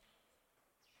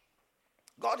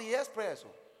 God hears prayers. So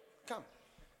come.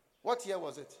 What year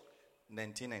was it?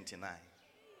 1999.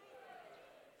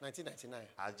 1999.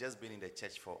 I'd just been in the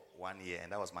church for 1 year,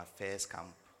 and that was my first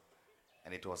camp.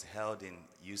 And it was held in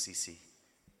UCC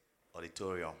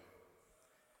auditorium.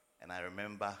 And I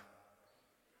remember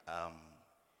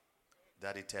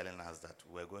Daddy telling us that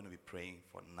we're going to be praying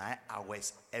for 9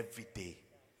 hours every day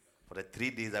for the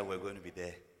 3 days that we're going to be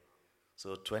there.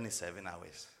 So 27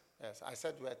 hours. Yes, I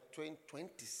said we're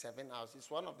 27 hours. It's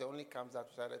one of the only camps that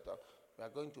we decided we are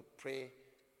going to pray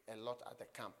a lot at the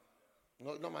camp.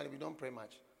 No, normally we don't pray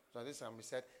much. So this time we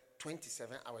said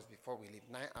 27 hours before we leave,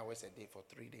 9 hours a day for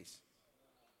 3 days.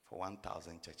 For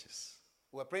 1,000 churches.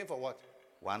 We're praying for what?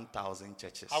 1,000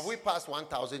 churches. Have we passed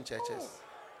 1,000 churches?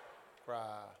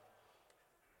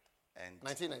 And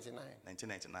 1999.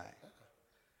 1999.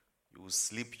 You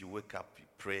sleep, you wake up, you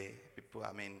pray. People,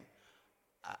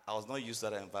 I was not used to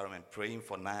that environment, praying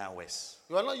for 9 hours.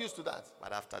 You are not used to that?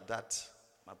 But after that,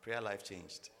 my prayer life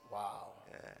changed. Wow.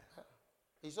 Yeah.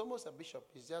 He's almost a bishop.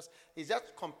 He's just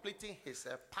completing his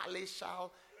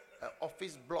palatial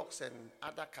office blocks and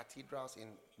other cathedrals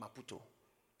in Maputo.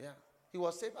 Yeah. He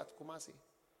was saved at Kumasi.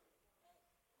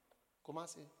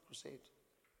 Kumasi Crusade.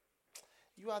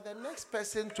 You are the next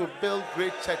person to build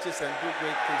great churches and do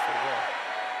great things for God.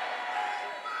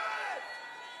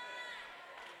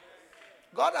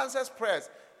 God answers prayers.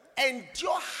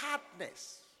 Endure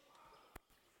hardness.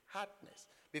 Hardness.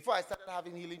 Before I started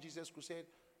having Healing Jesus Crusade,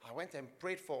 I went and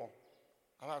prayed for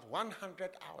about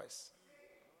 100 hours.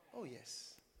 Oh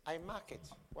yes. I mark it.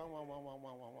 One.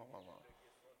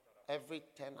 Every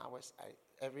 10 hours,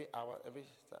 every hour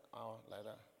like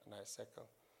that. And I circle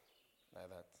like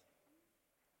that.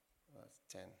 That's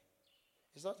 10.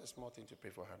 It's not a small thing to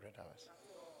pray for 100 hours.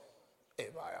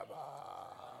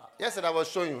 Yesterday I was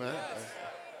showing you.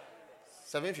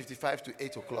 7:55 to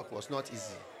 8 o'clock was not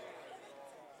easy.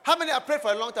 How many have prayed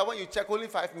for a long time? When you check, only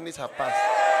 5 minutes have passed.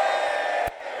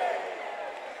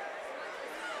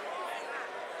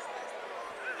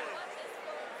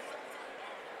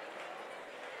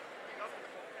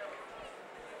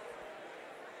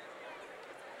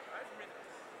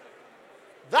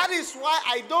 That is why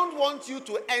I don't want you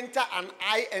to enter an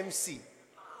IMC.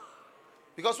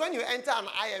 Because when you enter an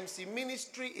IMC,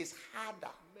 ministry is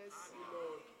harder.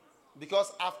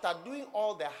 Because after doing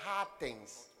all the hard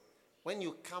things, when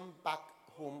you come back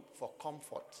home for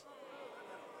comfort,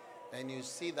 and you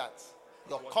see that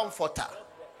your comforter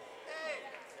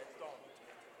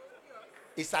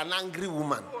is an angry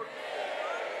woman.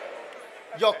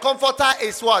 Your comforter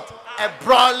is what? A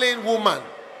brawling woman.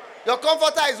 Your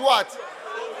comforter is what?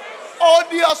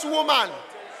 Odious woman.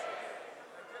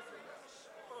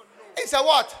 It's a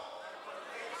what?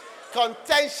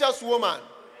 Contentious woman.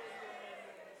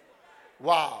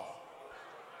 Wow.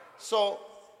 So,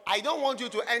 I don't want you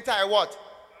to enter a what?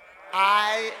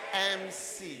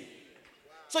 IMC.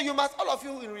 So you must, all of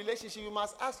you in relationship, you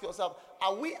must ask yourself,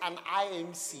 are we an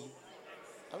IMC?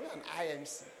 Are we an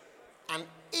IMC? An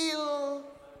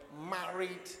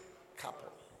ill-married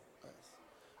couple. Yes.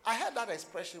 I heard that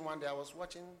expression one day. I was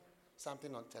watching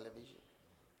something on television.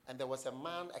 And there was a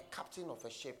man, a captain of a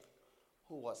ship,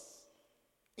 who was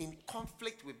in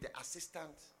conflict with the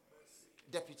assistant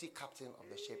deputy captain of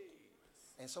the ship.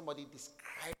 And somebody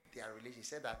described their relationship. He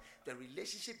said that the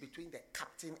relationship between the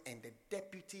captain and the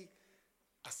deputy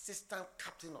assistant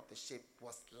captain of the ship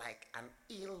was like an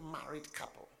ill-married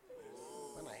couple.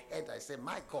 When I heard that, I said,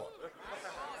 my God,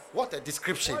 what a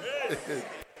description.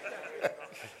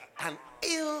 An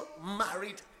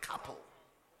ill-married couple.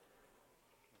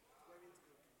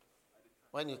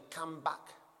 When you come back,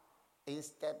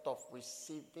 instead of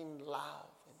receiving love,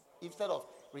 instead of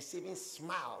receiving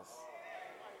smiles,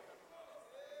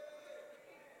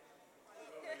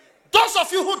 those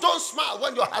of you who don't smile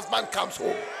when your husband comes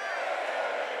home,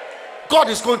 God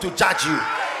is going to judge you.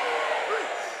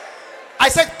 I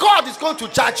said, God is going to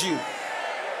judge you.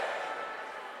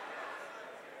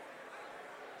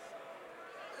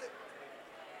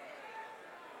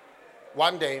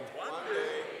 One day,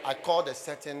 I called a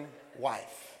certain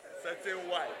wife.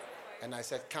 And I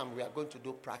said, come, we are going to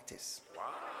do practice. Wow.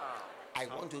 I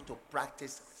want you to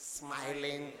practice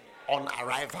smiling on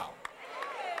arrival.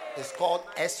 It's called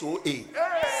SOA.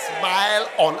 Smile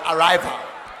on arrival.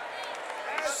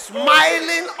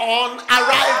 Smiling on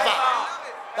arrival.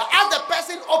 As the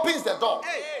person opens the door,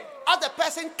 as the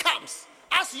person comes,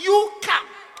 as you come,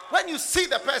 when you see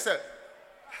the person,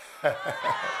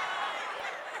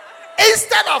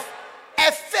 instead of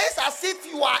a face as if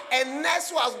you are a nurse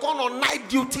who has gone on night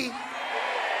duty,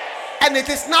 and it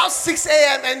is now 6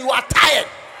 a.m. and you are tired,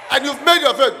 and you've made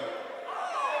your bed.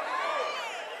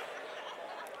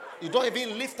 You don't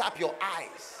even lift up your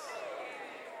eyes.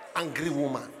 Angry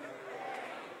woman.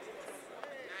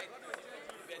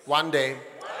 One day,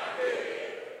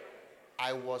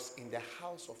 I was in the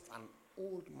house of an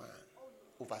old man,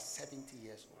 over 70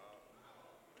 years old.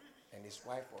 And his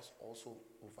wife was also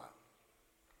over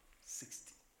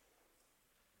 60.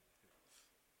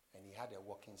 And he had a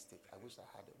walking stick. I wish I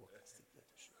had a walking stick there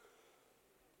to show.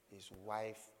 His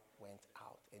wife went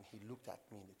out and he looked at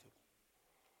me in the table.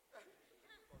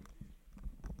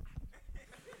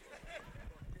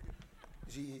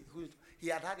 He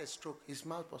had had a stroke. His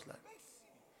mouth was like,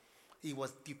 he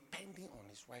was depending on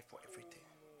his wife for everything.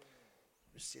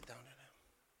 You sit down and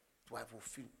his wife would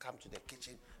come to the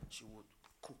kitchen. She would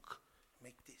cook,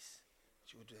 make this.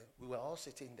 She would. We were all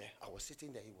sitting there. I was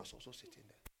sitting there. He was also sitting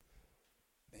there.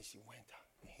 Then she went out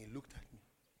and he looked at me.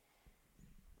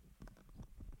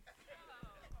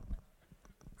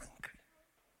 Angry.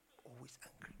 Always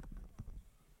angry.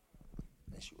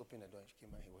 Then she opened the door and she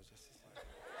came out. He was just sitting there.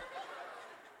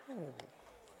 Oh.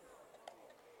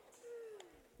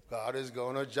 God is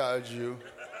going to judge you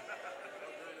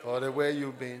for the way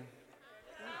you've been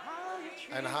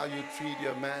and how you treat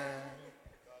your man.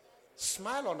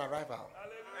 Smile on arrival.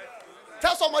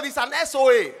 Tell somebody it's an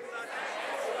SOA.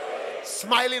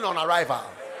 Smiling on arrival.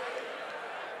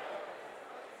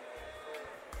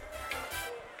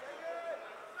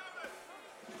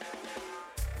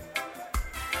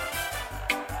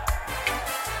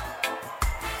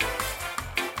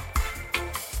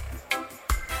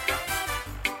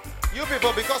 You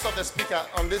people, because of the speaker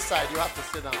on this side, you have to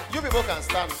sit down. You people can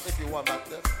stand if you want back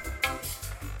there.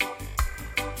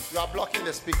 You are blocking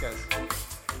the speakers.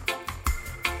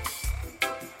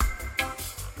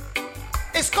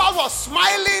 It's called what?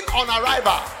 Smiling on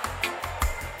arrival.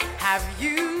 Have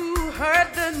you heard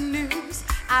the news?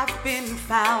 I've been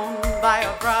found by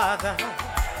a brother.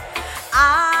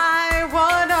 I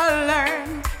wanna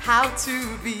learn how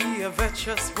to be a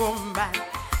virtuous woman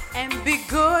and be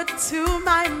good to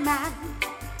my man.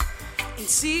 In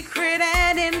secret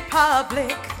and in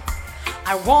public,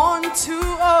 I want to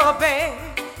obey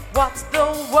what the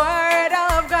word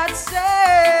of God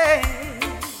says.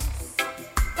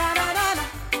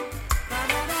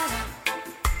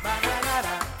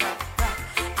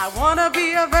 I wanna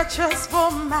be a virtuous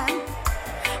woman.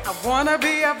 I wanna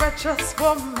be a virtuous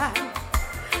woman.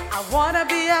 I wanna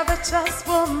be a virtuous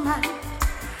woman.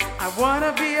 I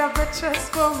wanna be a virtuous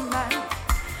woman.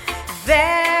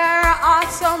 There are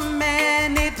so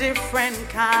many different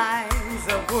kinds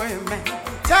of women.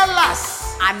 Tell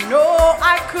us. I know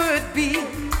I could be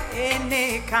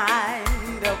any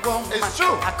kind of woman. It's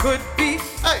true. I could be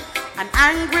an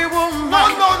angry woman.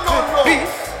 No. Be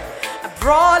a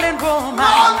brawling woman.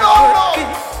 No. Be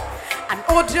an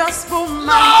odious woman.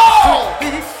 No. Could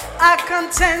be a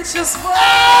contentious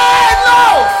woman.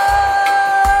 No.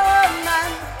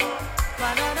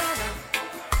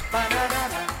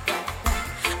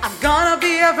 I'm gonna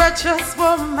be a virtuous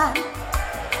woman.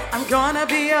 I'm gonna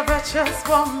be a virtuous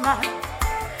woman.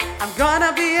 I'm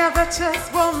gonna be a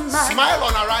virtuous woman. Smile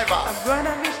on arrival. I'm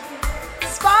gonna be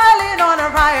smiling on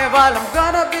arrival. I'm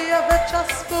gonna be a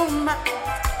virtuous woman.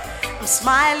 I'm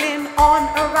smiling on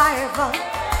arrival,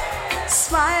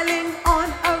 smiling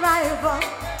on arrival,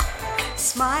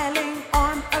 smiling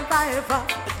on arrival.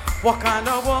 What kind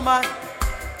of woman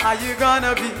are you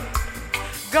gonna be?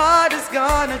 God is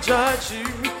gonna judge you.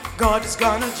 God is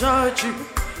gonna judge you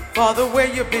for the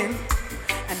way you've been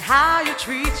and how you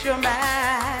treat your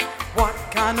man. What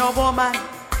kind of woman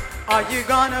are you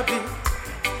gonna be?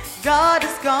 God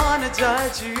is gonna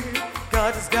judge you.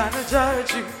 God is gonna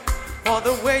judge you for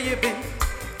the way you've been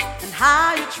and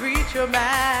how you treat your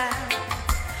man.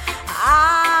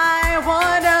 I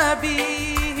wanna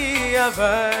be a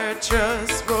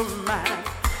virtuous woman.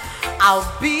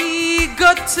 I'll be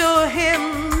good to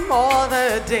him all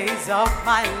the days of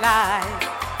my life.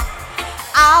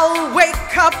 I'll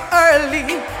wake up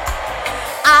early.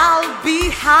 I'll be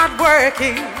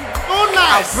hardworking. Oh,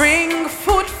 nice. I'll bring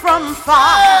food from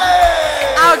far.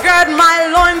 Hey. I'll gird my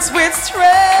loins with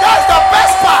strength. That's the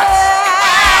best part. Hey.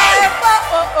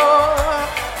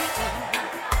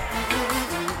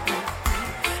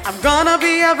 I'm gonna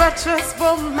be a virtuous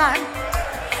woman.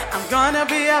 I'm gonna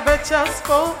be a virtuous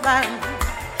woman.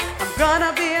 I'm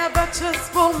gonna be a virtuous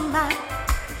woman.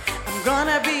 I'm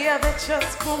gonna be a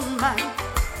virtuous woman.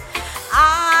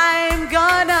 I'm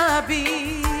gonna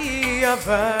be a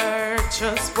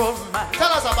virtuous woman.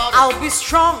 Tell us about it. I'll be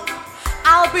strong.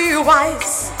 I'll be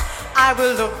wise. I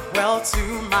will look well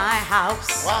to my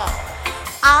house. Wow.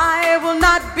 I will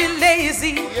not be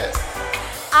lazy. Yes.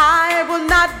 I will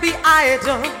not be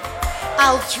idle.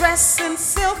 I'll dress in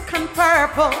silk and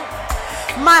purple.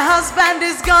 My husband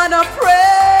is gonna praise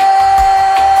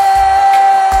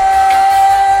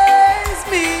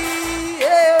me.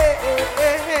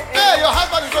 Hey, your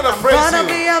husband is gonna praise I'm gonna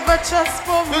you. be a virtuous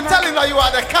woman. You tell him that you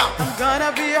are the camp. I'm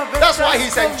gonna be a virtuous That's why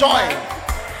he's enjoying.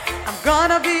 I'm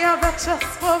gonna be a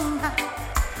virtuous woman.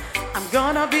 I'm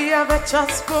gonna be a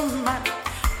virtuous woman.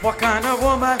 What kind of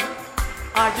woman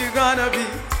are you gonna be?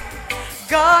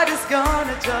 God is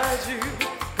gonna judge you.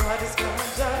 God is gonna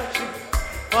judge you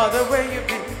for the way you've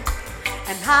been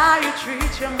and how you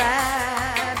treat your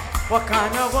man. What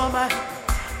kind of woman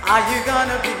are you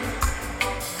gonna be?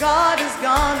 God is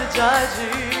gonna judge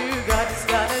you. God is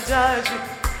gonna judge you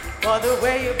for the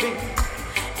way you've been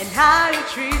and how you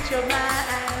treat your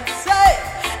man. Say,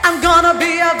 I'm gonna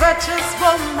be a virtuous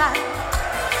woman.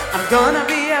 I'm gonna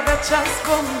be a virtuous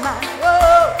woman.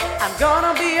 Oh, I'm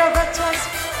gonna be a virtuous.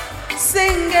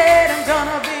 Sing it, I'm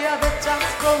gonna be a virtuous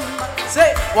woman.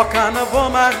 Say, what kind of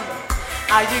woman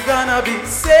are you gonna be?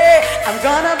 Say, I'm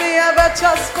gonna be a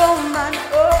virtuous woman.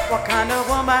 Oh, what kind of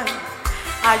woman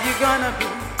are you gonna be?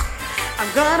 I'm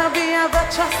gonna be a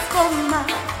virtuous woman.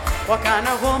 What kind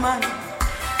of woman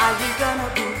are you gonna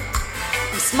be?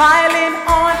 I'm smiling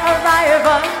on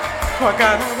arrival. What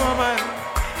kind of woman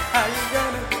are you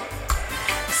gonna be?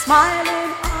 I'm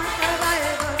smiling on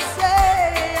arrival.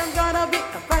 Say, I'm gonna be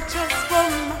a virtuous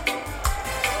woman.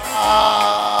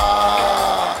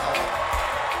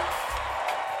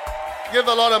 Give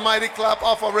the Lord a mighty clap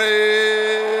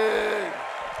offering.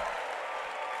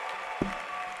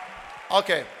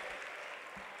 Okay.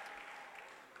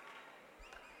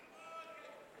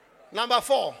 Number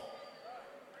 4.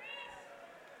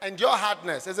 Endure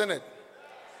hardness, isn't it?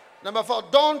 Number 4,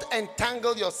 don't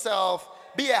entangle yourself.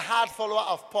 Be a hard follower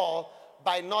of Paul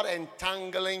by not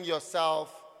entangling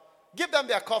yourself. Give them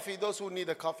their coffee. Those who need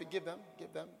a coffee, give them.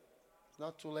 Give them. It's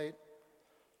not too late.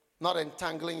 Not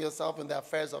entangling yourself in the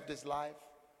affairs of this life.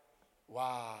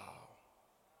 Wow.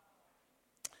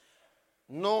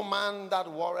 No man that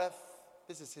warreth,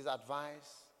 this is his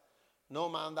advice. No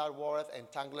man that warreth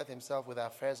entangleth himself with the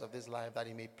affairs of this life, that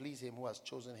he may please him who has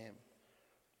chosen him.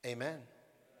 Amen.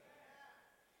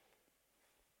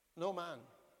 No man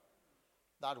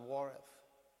that warreth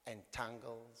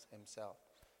entangles himself.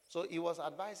 So he was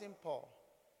advising Paul.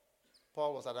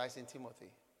 Paul was advising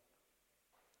Timothy.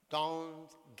 Don't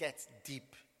get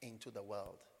deep into the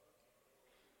world.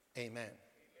 Amen.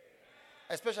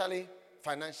 Especially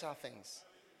financial things.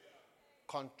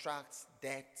 Contracts,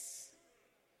 debts,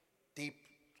 deep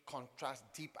contracts,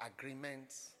 deep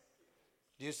agreements.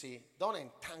 Do you see? Don't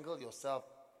entangle yourself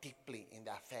deeply in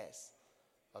the affairs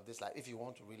of this life if you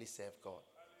want to really serve God.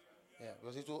 Yeah,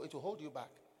 because it will hold you back.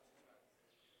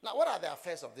 Now, what are the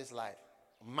affairs of this life?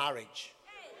 Marriage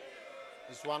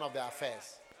is one of the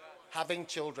affairs. Having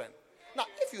children. Now,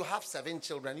 if you have 7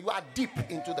 children, you are deep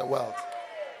into the world,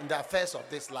 in the affairs of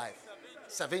this life.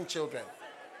 7 children.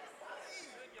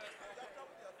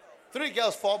 3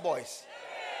 girls, 4 boys.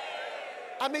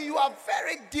 I mean, you are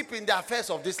very deep in the affairs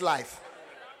of this life.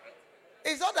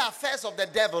 It's not the affairs of the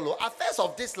devil, or affairs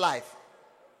of this life.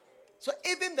 So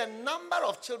even the number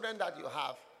of children that you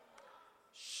have,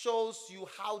 shows you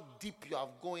how deep you are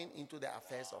going into the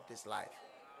affairs of this life.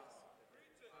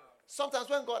 Sometimes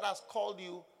when God has called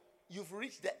you, you've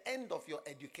reached the end of your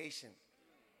education,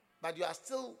 but you are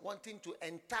still wanting to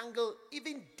entangle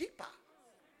even deeper.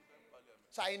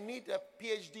 So I need a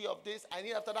PhD of this. I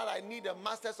need, after that, I need a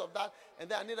master's of that. And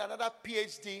then I need another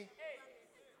PhD.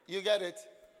 You get it?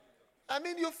 I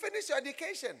mean, you finish your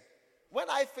education. When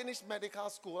I finished medical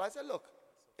school, I said, look,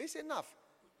 it's enough.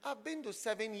 I've been to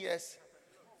 7 years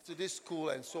to this school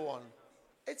and so on.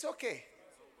 It's okay.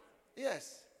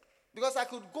 Yes. Because I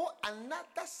could go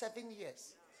another 7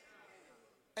 years.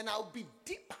 And I'll be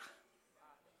deeper.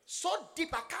 So deep,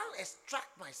 I can't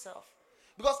extract myself.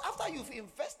 Because after you've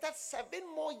invested 7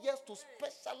 more years to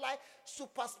specialize,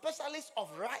 super specialist of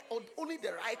right, or only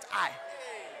the right eye.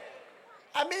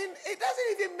 I mean, it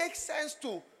doesn't even make sense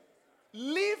to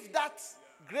leave that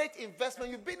great investment.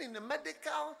 You've been in the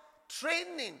medical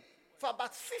training for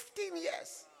about 15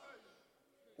 years.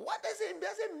 What does it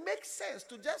doesn't make sense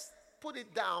to just put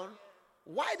it down?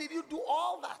 Why did you do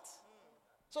all that?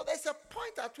 So there's a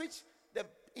point at which the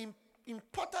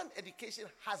important education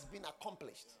has been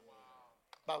accomplished.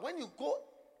 But when you go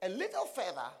a little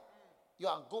further, you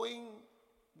are going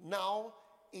now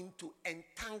into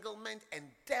entanglement and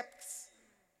depths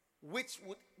which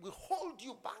will hold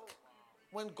you back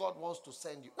when God wants to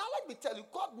send you. Now let me tell you,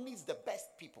 God needs the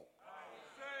best people.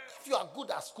 If you are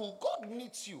good at school, God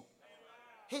needs you.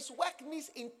 His work needs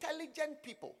intelligent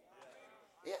people.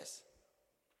 Yes.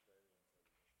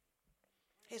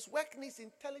 His work needs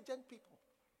intelligent people.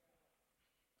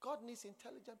 God needs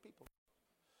intelligent people.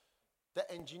 The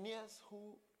engineers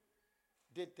who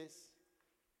did this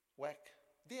work,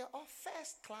 they are all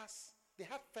first class. They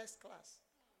had first class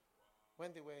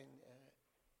when they were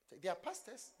in. They are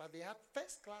pastors, but they had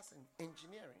first class in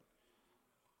engineering,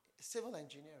 civil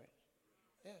engineering.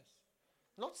 Yes,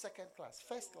 not second class,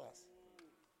 first class.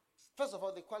 First of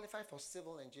all, they qualify for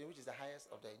civil engineering, which is the highest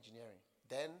of the engineering.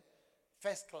 Then,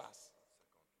 first class.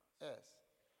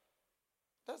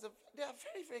 Yes, they are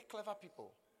very, very clever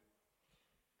people.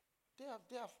 They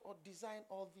have designed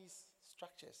all these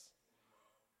structures.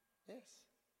 Yes.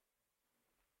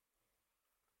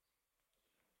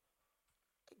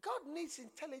 God needs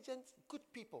intelligent, good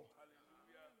people.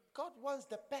 God wants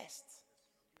the best.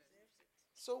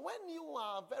 So when you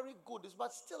are very good,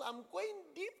 but still I'm going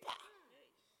deeper.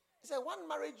 It's like one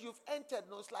marriage you've entered,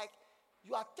 no, it's like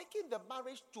you are taking the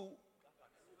marriage to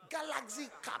Galaxy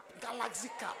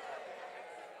Cup.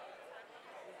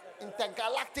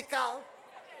 Intergalactical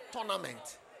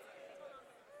tournament.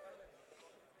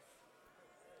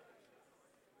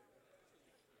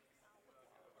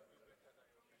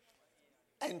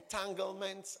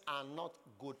 Entanglements are not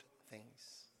good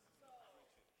things.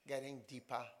 Getting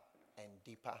deeper and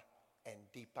deeper and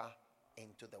deeper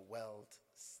into the world's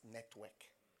network.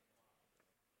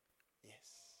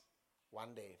 Yes.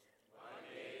 One day,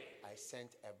 I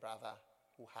sent a brother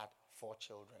who had 4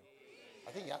 children.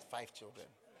 I think he had 5 children,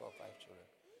 4 or 5 children,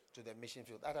 to the mission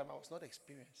field. That time I was not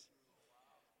experienced.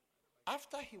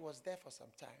 After he was there for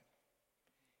some time,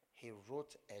 he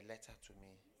wrote a letter to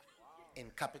me in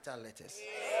capital letters.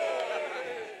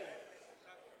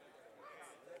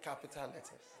 Capital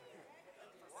letters.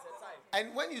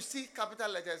 And when you see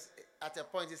capital letters at a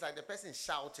point, it's like the person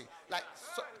shouting. Like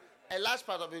so, a large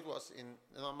part of it was in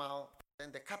normal,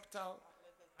 and the capital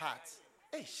part.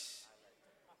 Ish.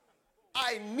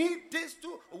 I need this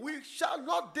too. We shall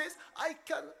not this. I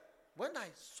can. When I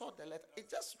saw the letter,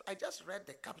 I just read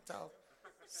the capital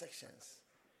sections,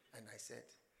 and I said,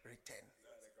 "Return,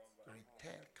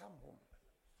 come home,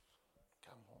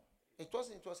 come home." It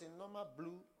was in normal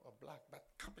blue or black, but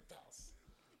capitals.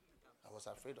 I was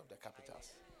afraid of the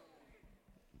capitals.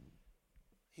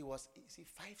 He was,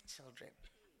 5 children.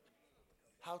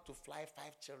 How to fly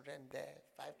 5 children there,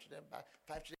 5 children back,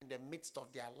 5 children in the midst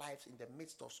of their lives, in the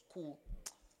midst of school.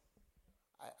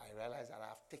 I realized that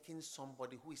I've taken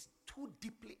somebody who is too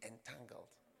deeply entangled.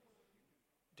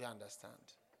 Do you understand?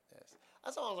 Yes.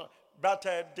 And so, but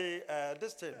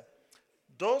this thing,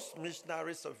 those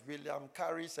missionaries of William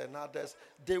Carey's and others,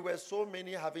 they were so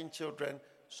many having children,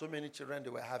 so many children they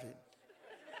were having.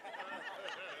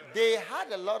 They had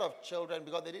a lot of children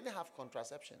because they didn't have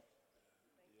contraception.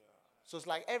 So it's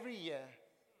like every year,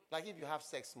 like if you have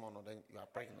sex more, then you are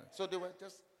pregnant. So they were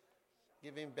just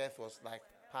giving birth was like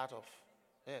part of,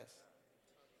 yes.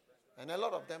 And a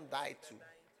lot of them died too.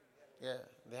 Yeah,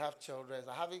 they have children.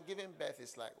 Having given birth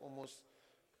is like almost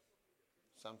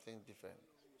something different.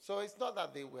 So it's not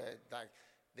that they were like,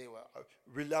 they were.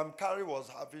 William Carey was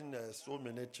having so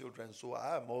many children, so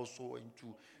I am also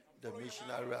into the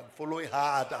missionary and following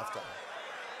hard after.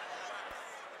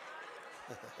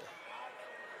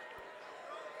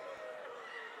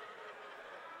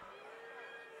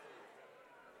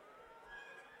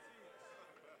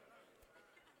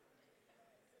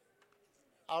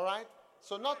 All right?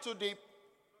 So not too deep.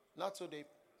 Not too deep.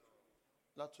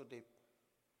 Not too deep.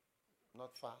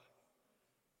 Not far.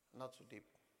 Not too deep.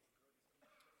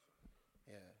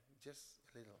 Yeah, just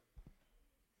a little.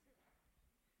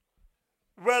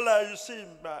 Well, you see,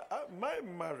 my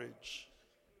marriage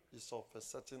is of a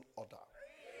certain order.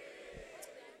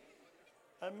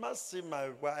 I must see my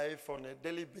wife on a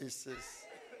daily basis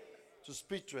to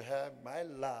speak to her my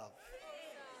love.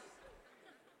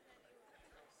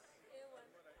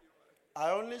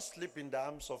 I only sleep in the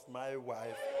arms of my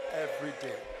wife every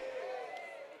day.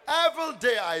 Every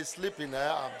day I sleep in her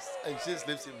arms and she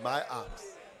sleeps in my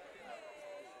arms.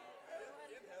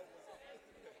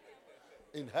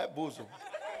 In her bosom.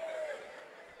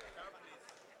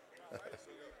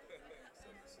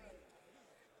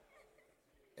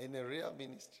 In a real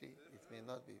ministry, it may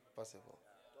not be possible.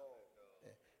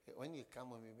 When you come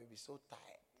home, you may be so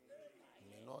tired. You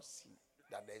may not see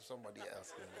that there is somebody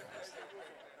else in the house.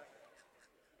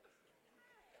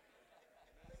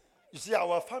 You see,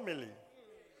 our family,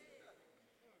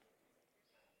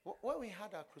 when we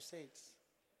had our crusades,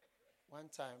 one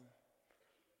time,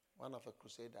 one of the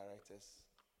crusade directors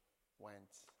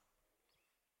went.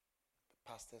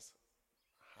 The pastors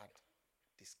had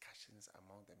discussions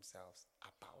among themselves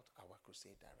about our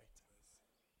crusade director.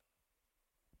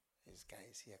 This guy,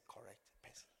 is he a correct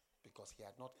person? Because he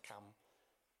had not come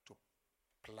to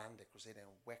plan the crusade and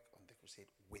work on the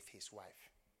crusade with his wife.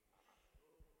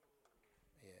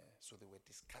 Yeah, so they were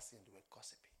discussing, they were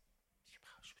gossiping.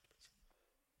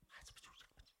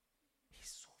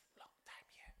 He's so long time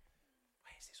here.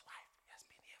 Where is his wife? He has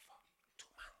been here for 2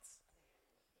 months.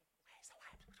 Where is the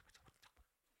wife?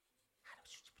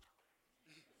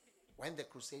 When the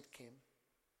crusade came,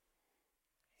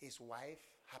 his wife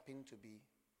happened to be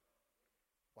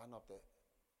one of the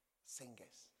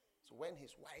singers. So when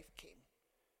his wife came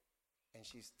and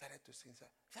she started to sing,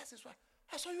 that's his wife.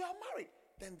 I saw you are married.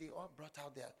 Then they all brought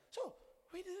out their. So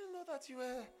we didn't know that you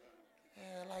were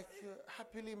like a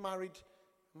happily married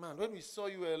man. When we saw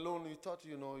you alone, we thought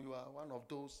you are one of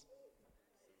those.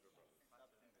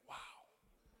 Wow.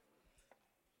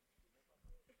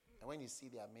 And when you see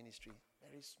their ministry,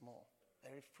 very small,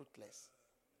 very fruitless.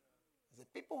 The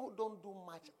people who don't do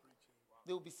much,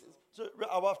 they will be. so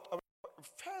our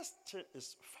first thing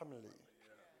is family.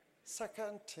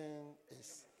 Second thing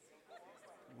is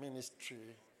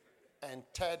ministry. And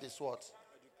third is what?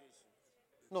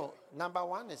 No, number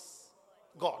 1 is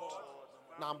God.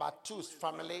 Number 2 is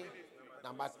family.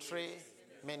 Number 3,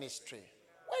 ministry.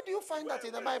 Where do you find that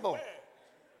in the Bible?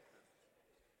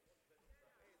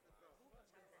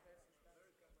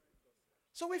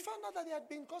 So we found out that they had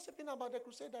been gossiping about the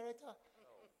crusade director.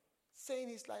 Saying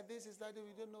he's like this, is like that,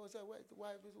 we don't know.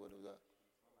 Why is what is that?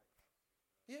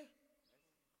 Yeah.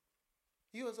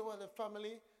 He was one of the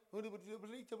family.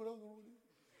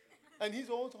 And he's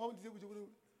also how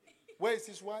where is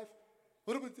his wife?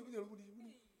 Talking.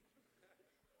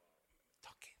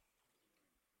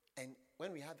 And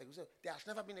when we had the crusade, there has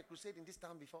never been a crusade in this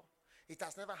town before. It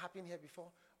has never happened here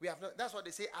before. We have not, that's what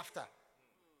they say after.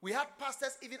 We had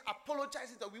pastors even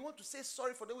apologizing that we want to say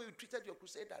sorry for the way we treated your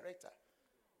crusade director.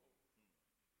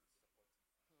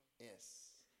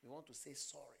 Yes, we want to say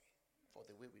sorry for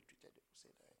the way we treated the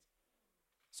crusade director.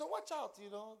 So watch out,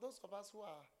 those of us who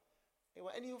are.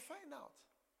 And you'll find out.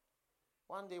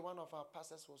 One day, one of our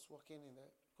pastors was walking in the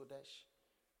Kodesh,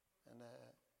 and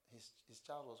his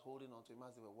child was holding on to him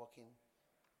as they were walking.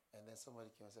 And then somebody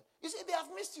came and said, "You see, they have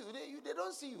missed you. They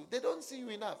don't see you. They don't see you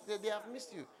enough. They have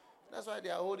missed you. That's why they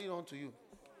are holding on to you."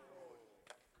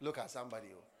 Look at somebody.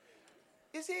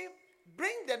 You see,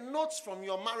 bring the notes from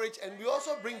your marriage, and we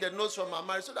also bring the notes from our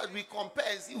marriage so that we compare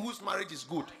and see whose marriage is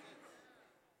good.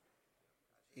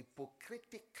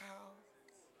 Hypocritical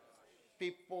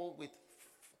people with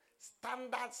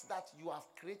standards that you have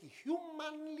created,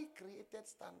 humanly created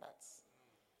standards.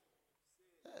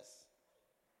 Yes.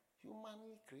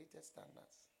 Humanly created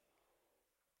standards.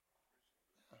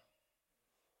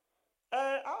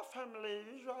 Yeah. Our family,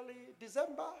 usually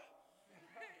December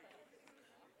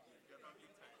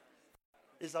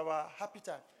is our happy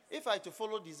time. If I to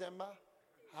follow December,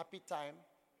 happy time,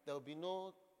 there will be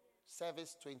no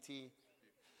service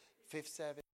 25th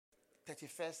service,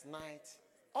 31st night.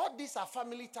 All these are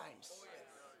family times.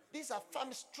 These are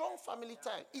strong family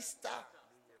time. Easter,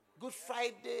 Good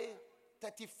Friday,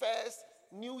 31st,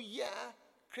 New Year,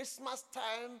 Christmas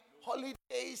time,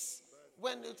 holidays.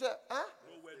 When it's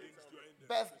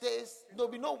birthdays.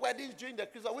 There'll be no weddings during the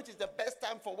Christmas, which is the best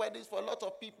time for weddings for a lot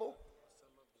of people.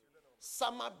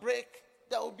 Summer break.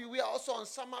 We are also on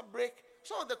summer break.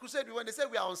 Some of the crusade, when they say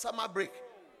we are on summer break,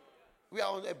 we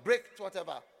are on a break,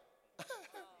 whatever.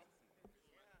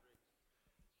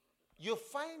 You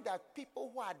find that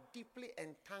people who are deeply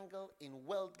entangled in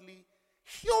worldly,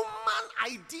 human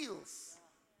ideals,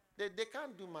 they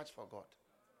can't do much for God.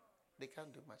 They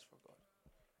can't do much for God.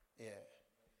 Yeah.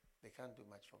 They can't do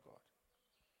much for God.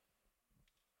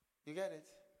 You get it?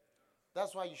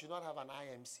 That's why you should not have an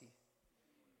IMC.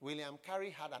 William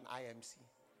Carey had an IMC.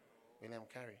 William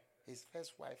Carey. His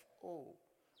first wife,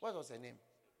 what was her name?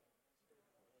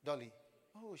 Dolly.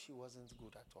 Oh, she wasn't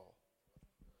good at all.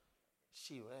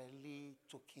 She really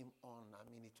took him on. I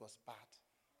mean, it was bad.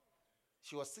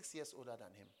 She was 6 years older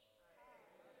than him.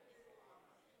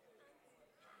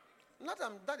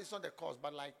 That is not the cause,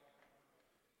 but like,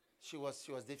 she was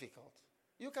difficult.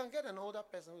 You can get an older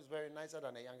person who's very nicer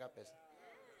than a younger person.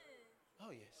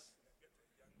 Oh, yes.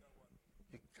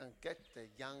 You can get the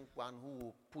young one who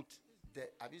will put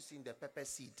have you seen the pepper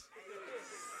seed?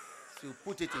 So you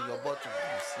put it in your bottle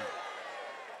and you see.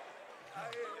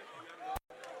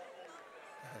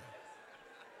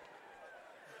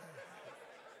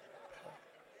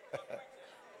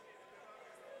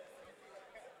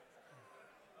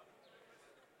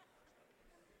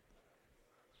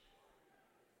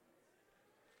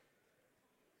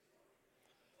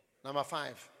 Number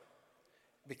 5,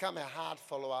 become a hard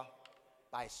follower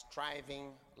by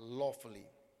striving lawfully.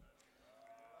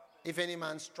 If any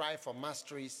man strive for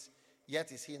masteries,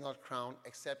 yet is he not crowned,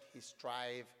 except he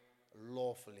strive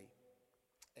lawfully.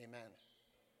 Amen.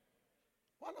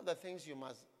 One of the things you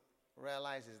must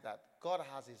realize is that God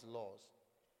has his laws.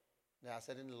 There are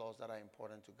certain laws that are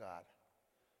important to God.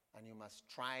 And you must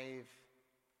strive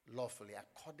lawfully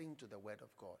according to the word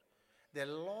of God. The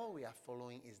law we are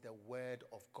following is the word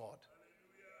of God.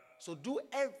 So do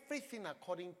everything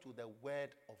according to the word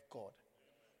of God.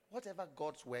 Whatever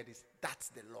God's word is, that's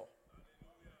the law.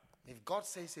 If God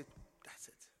says it, that's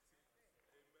it.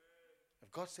 If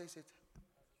God says it,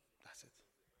 that's it.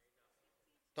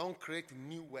 Don't create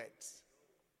new words.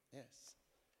 Yes.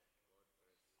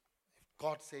 If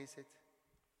God says it,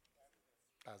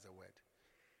 that's the word.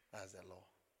 That's the law.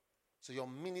 So your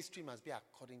ministry must be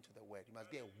according to the word. You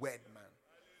must be a word man.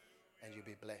 And you'll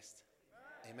be blessed.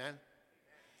 Amen.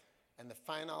 And the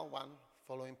final one,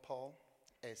 following Paul,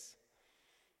 is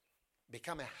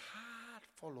become a hard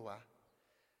follower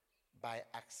by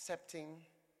accepting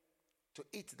to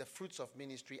eat the fruits of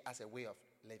ministry as a way of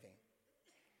living.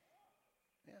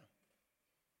 Yeah.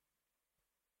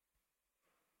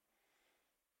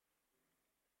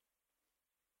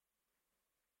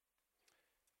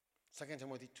 2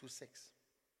 Timothy 2:6.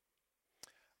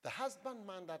 The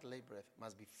husbandman that laboreth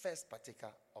must be first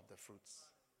partaker of the fruits.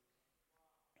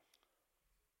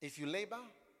 If you labor,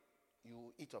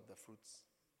 you eat of the fruits.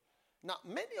 Now,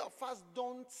 many of us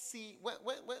don't see,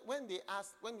 when they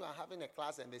ask, when you are having a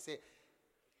class and they say,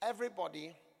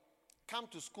 everybody come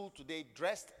to school today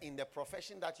dressed in the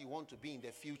profession that you want to be in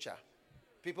the future.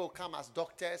 People come as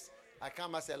doctors, I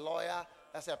come as a lawyer,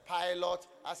 as a pilot,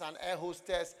 as an air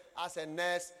hostess, as a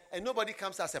nurse, and nobody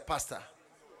comes as a pastor.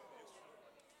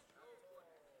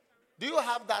 Do you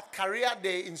have that career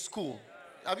day in school?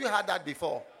 Have you had that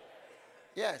before?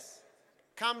 Yes.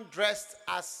 Come dressed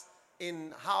as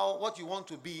in what you want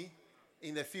to be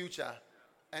in the future.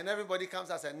 And everybody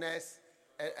comes as a nurse,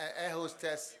 a air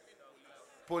hostess,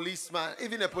 policeman,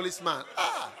 even a policeman.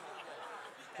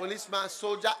 Policeman,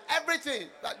 soldier, everything.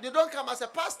 You don't come as a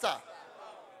pastor.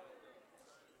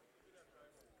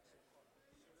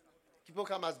 People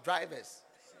come as drivers.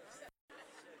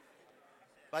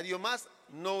 But you must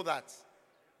know that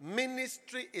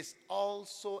ministry is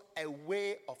also a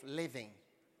way of living.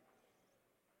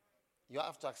 You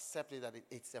have to accept it that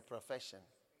it's a profession.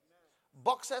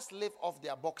 Boxers live off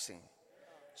their boxing.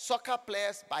 Soccer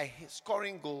players, by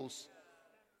scoring goals,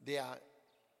 they are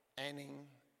earning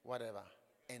whatever.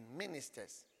 And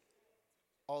ministers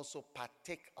also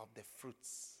partake of the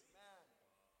fruits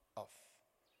of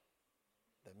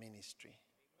the ministry.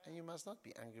 And you must not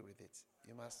be angry with it.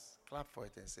 You must clap for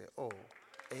it and say, oh,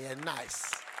 you're nice.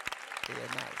 You're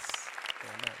nice.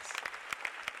 You're nice.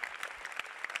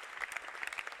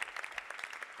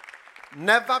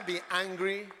 Never be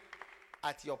angry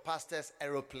at your pastor's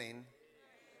aeroplane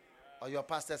or your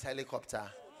pastor's helicopter.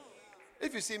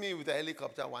 If you see me with a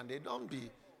helicopter one day, don't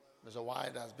be, Mr.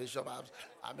 White as Bishop.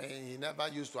 I mean, he never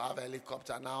used to have a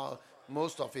helicopter. Now,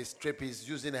 most of his trip is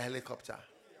using a helicopter.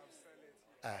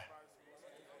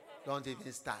 Don't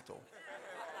even start.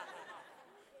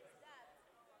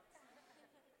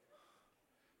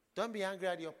 Don't be angry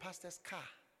at your pastor's car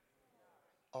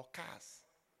or cars.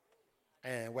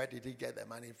 And where did he get the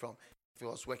money from? If he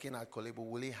was working at Korle Bu,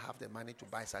 will he have the money to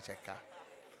buy such a car?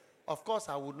 Of course,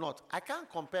 I would not. I can't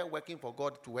compare working for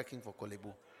God to working for Korle Bu.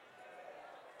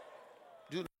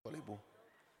 Do you know Korle Bu?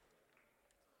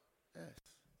 Yes.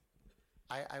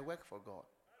 I work for God.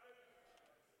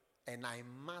 And I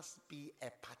must be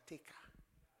a partaker.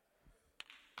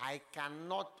 I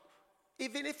cannot,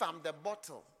 even if I'm the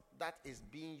bottle that is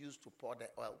being used to pour the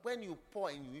oil, when you pour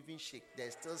and you even shake,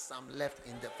 there's still some left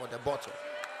for the bottle.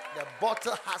 The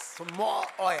bottle has more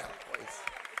oil for it.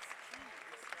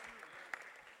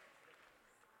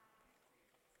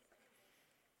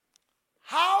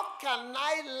 How can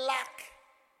I lack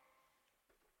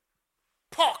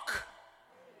pork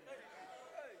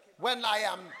when I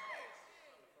am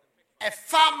a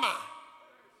farmer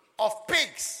of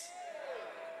pigs?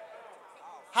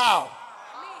 How?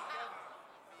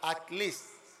 At least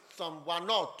some 1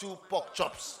 or 2 pork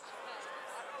chops.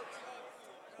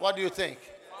 What do you think?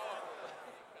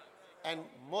 And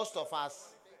most of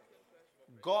us,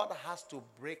 God has to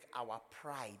break our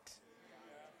pride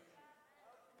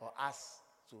for us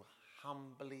to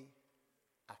humbly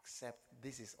accept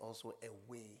this is also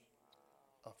a way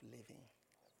of living.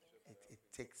 It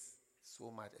takes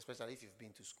so much, especially if you've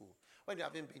been to school. When you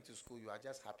haven't been to school, you are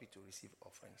just happy to receive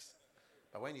offerings.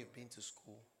 But when you've been to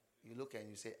school, you look and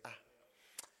you say,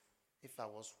 if I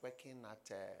was working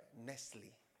at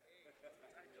Nestle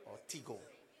or Tigo,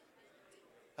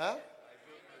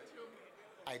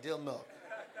 Ideal Milk,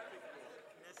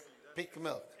 Peak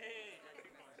Milk,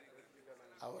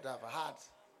 I would have had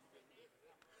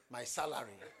my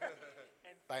salary.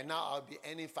 By now, I'll be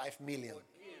earning 5 million.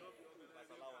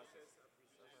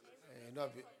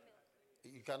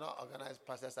 You cannot organize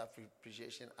pastors'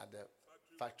 appreciation at the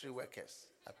factory workers'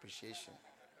 appreciation.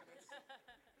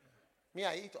 Me,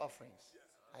 I eat offerings.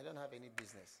 I don't have any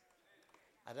business.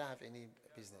 I don't have any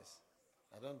business.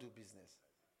 I don't do business.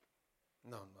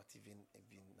 No, not even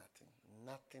nothing.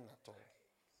 Nothing at all.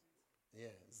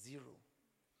 Yeah, zero.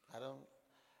 I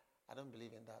don't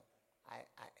believe in that.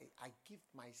 I give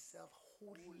myself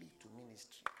wholly to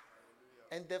ministry.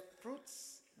 And the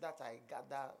fruits that I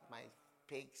gather, my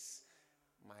pigs,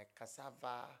 my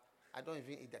cassava, I don't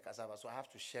even eat the cassava, so I have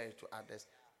to share it to others.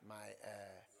 My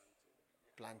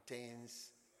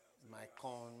plantains, my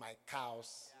corn, my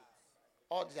cows.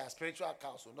 All they are spiritual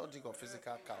cows, so don't think of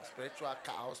physical cows. Spiritual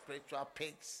cows, spiritual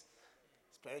pigs,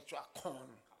 spiritual corn.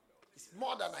 It's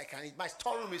more than I can eat. My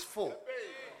storeroom is full.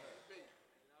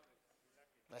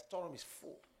 My storeroom is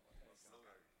full.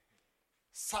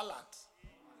 Salad.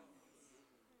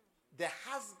 The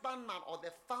husbandman or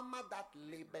the farmer that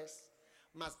labors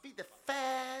must be the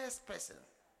first person.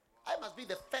 I must be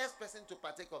the first person to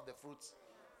partake of the fruits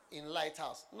in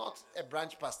Lighthouse, not a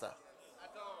branch pastor.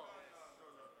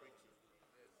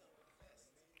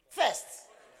 First,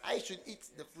 I should eat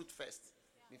the fruit first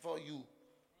before you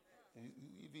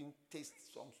even taste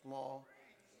some small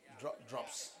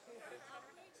drops.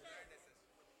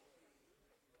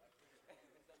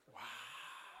 Wow.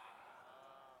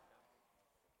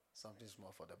 Something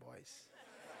small for the boys.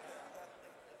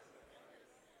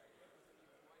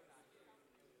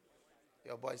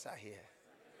 Your boys are here.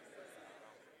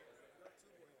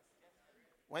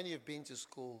 When you've been to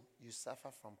school, you suffer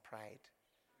from pride.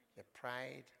 The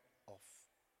pride of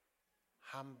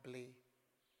humbly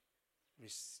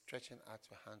stretching out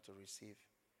your hand to receive.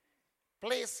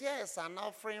 Please, here is an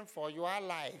offering for your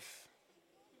life.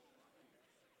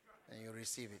 And you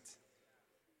receive it.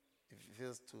 It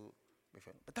feels too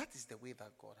different. But that is the way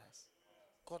that God has.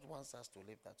 God wants us to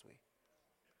live that way.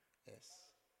 Yes.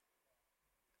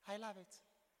 I love it.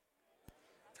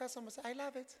 Tell someone, I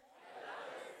love it.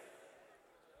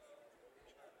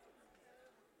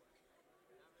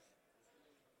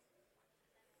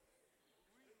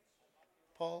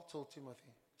 Paul told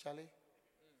Timothy, Charlie,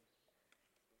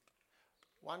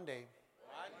 one day,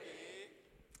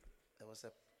 there was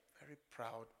a very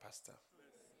proud pastor.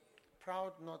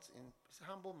 Proud not in, he's a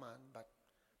humble man, but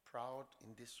proud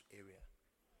in this area.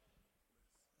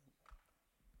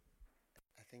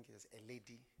 I think it was a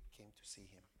lady came to see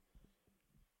him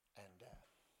and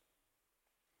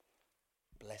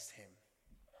blessed him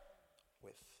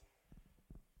with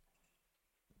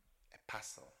a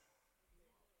parcel.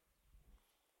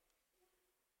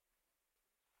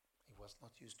 He was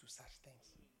not used to such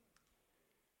things.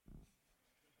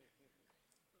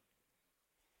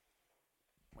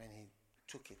 When he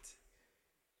took it,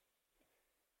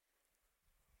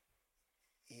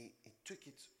 he took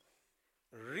it,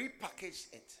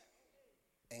 repackaged it,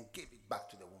 and gave it back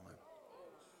to the woman.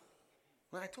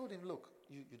 When I told him, look,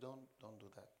 you don't do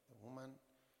that. The woman,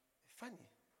 funny.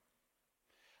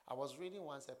 I was reading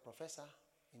once a professor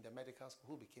in the medical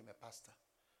school who became a pastor.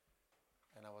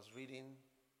 And I was reading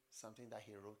something that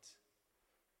he wrote.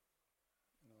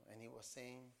 And he was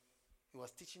saying, he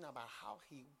was teaching about how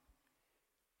he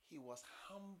was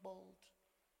humbled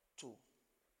to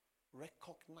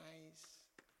recognize,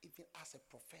 even as a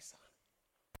professor,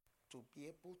 to be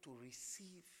able to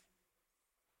receive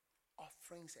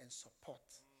offerings and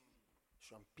support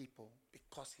from people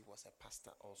because he was a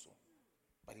pastor also.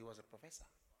 But he was a professor.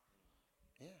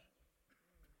 Yeah.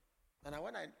 And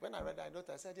when I read that note,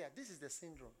 I said, yeah, this is the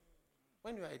syndrome.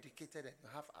 When you are educated and you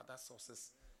have other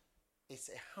sources, it's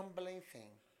a humbling thing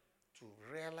to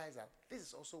realize that this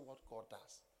is also what God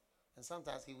does. And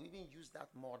sometimes he will even use that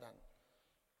more than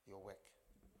your work.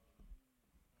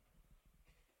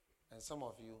 And some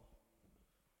of you,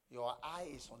 your eye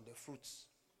is on the fruits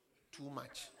too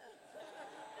much.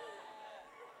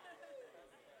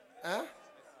 Huh?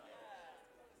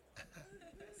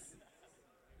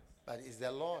 But it's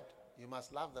the Lord. You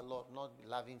must love the Lord, not be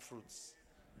loving fruits.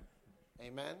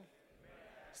 Amen?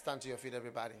 Stand to your feet,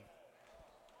 everybody.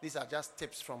 These are just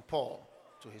tips from Paul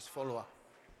to his follower.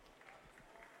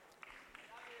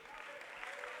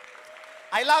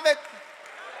 I love it.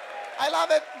 I love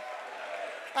it.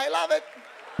 I love it.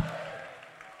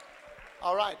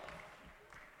 All right.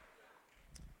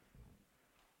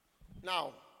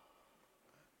 Now,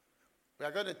 we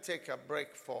are going to take a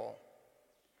break for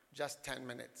just 10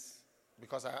 minutes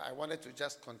because I wanted to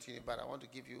just continue, but I want to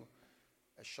give you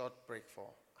a short break for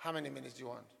how many minutes do you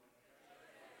want?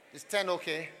 Is 10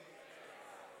 okay?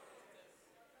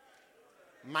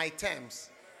 My terms.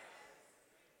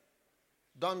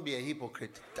 Don't be a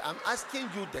hypocrite. I'm asking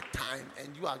you the time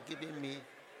and you are giving me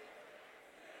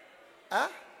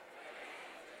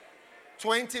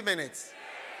 20 minutes.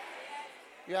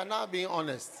 You are now being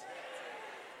honest.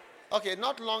 Okay,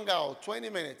 not longer, 20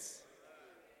 minutes.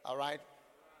 All right?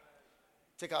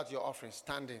 Take out your offering.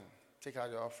 Standing. Take out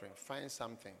your offering. Find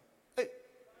something. Hey.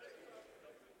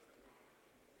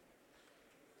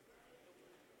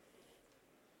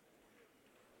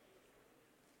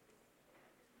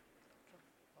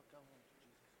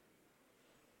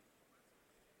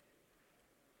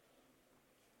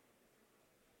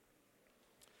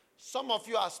 Some of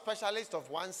you are specialists of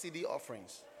 1 CD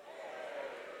offerings.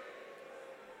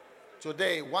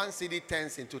 Today, 1 CD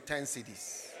turns into 10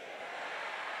 CDs.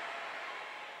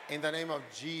 In the name of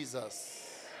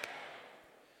Jesus.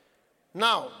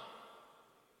 Now,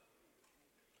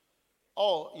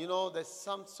 there's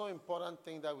some so important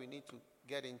thing that we need to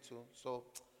get into. So,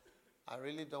 I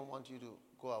really don't want you to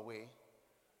go away.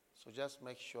 So just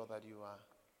make sure that you are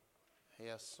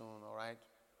here soon, all right?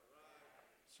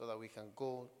 So that we can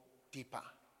go deeper.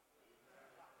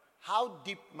 How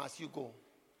deep must you go?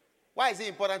 Why is it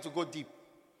important to go deep?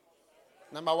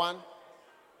 Number one,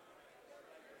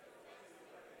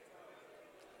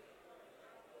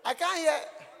 I can't hear.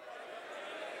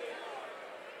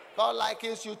 God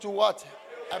likens you to what?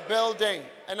 A building.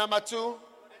 And number two,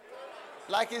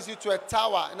 likens you to a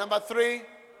tower. And number three,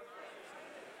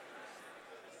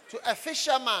 to a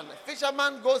fisherman. A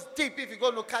fisherman goes deep if you're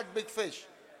going to catch big fish.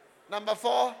 Number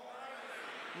four,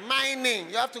 mining.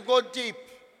 You have to go deep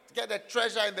to get the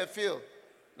treasure in the field.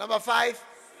 Number five,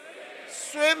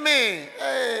 swimming.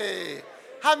 Hey.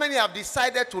 How many have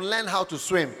decided to learn how to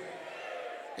swim?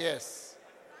 Yes.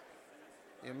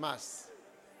 You must.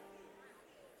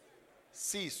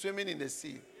 Sea, swimming in the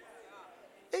sea.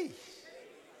 Hey.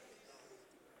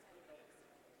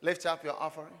 Lift up your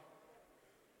offering.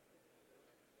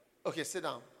 Okay, sit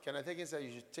down. Can I take it? Say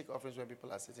you should take offerings when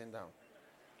people are sitting down.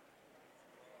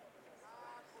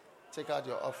 Take out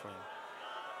your offering.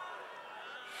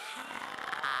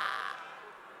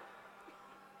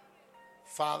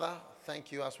 Father,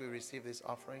 thank you as we receive this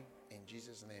offering. In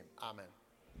Jesus' name, amen.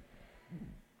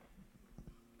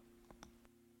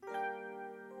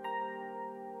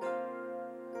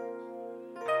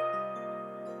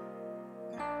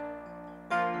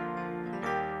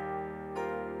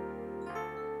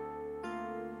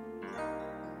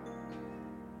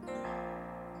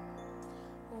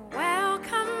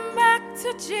 Welcome back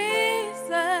to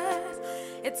Jesus.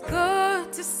 It's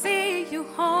good to see you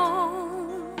home.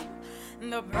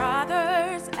 The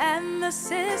brothers and the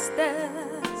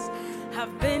sisters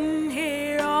have been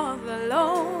here all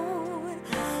alone.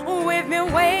 We've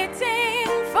been waiting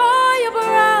for your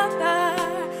brother,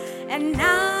 and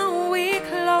now we're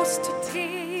close to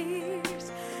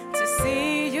tears to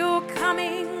see you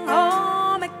coming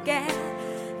home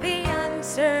again, the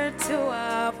answer to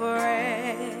our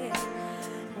prayer.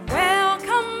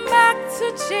 Welcome back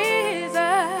to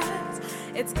Jesus.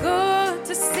 It's good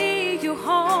to see you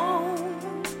home.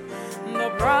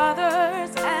 The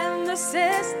brothers and the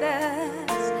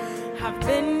sisters have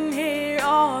been here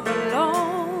all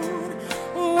alone.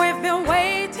 We've been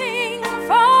waiting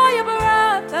for your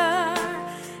brother,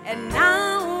 and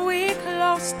now we're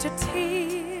close to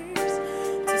tears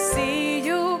to see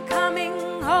you coming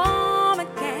home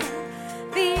again.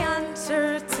 The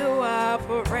answer to our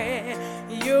prayer.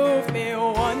 You've been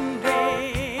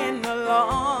wandering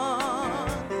along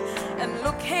and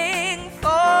looking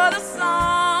for the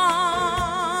song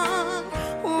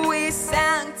we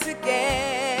sang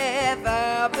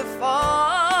together before,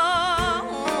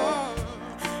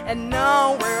 and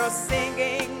now we're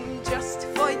singing just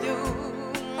for you.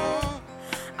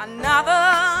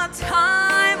 Another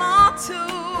time or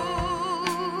two,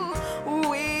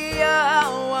 we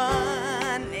are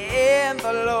one in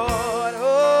the Lord.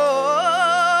 Oh,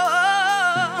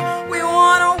 we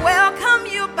want to welcome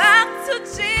you back to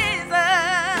Jesus.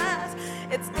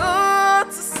 It's good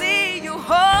to see you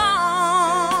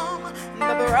home.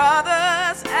 The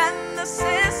brothers and the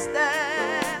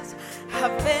sisters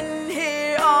have been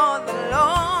here all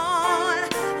alone.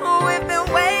 We've been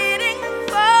waiting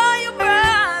for you,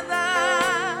 brother,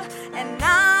 and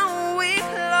now we're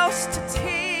close to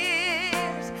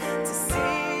tears to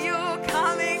see you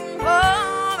coming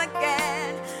home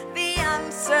again. The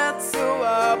answer to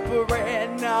our prayer.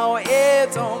 Now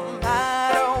it don't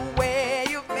matter where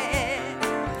you've been.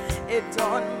 It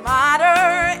don't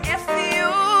matter if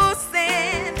you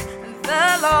sin. The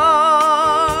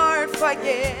Lord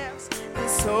forgives, and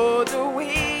so do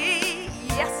we.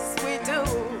 Yes, we do.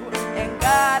 And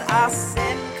God, our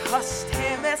sin cost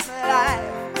him his life.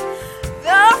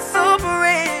 The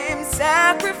supreme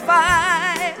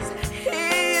sacrifice.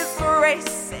 His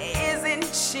grace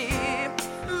isn't cheap,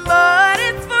 but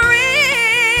it's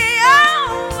free.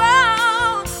 Oh,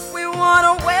 oh. We want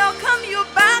to welcome you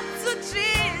back to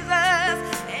Jesus.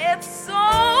 It's so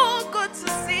good to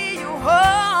see you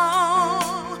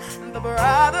home. The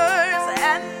brothers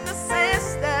and the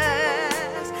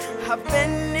sisters have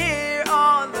been here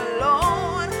all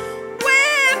alone.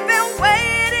 We've been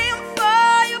waiting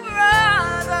for you,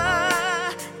 brother,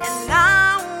 and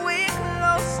now we're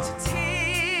close to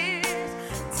tears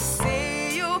to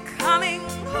see you coming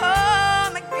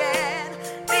home again.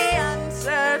 The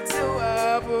answer to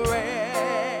our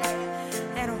prayer.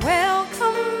 And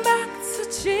welcome back to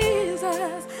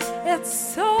Jesus. It's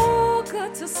so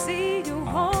good to see you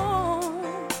home.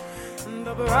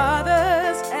 The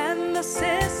brothers and the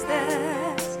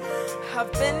sisters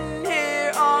have been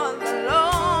here all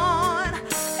alone,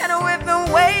 and we've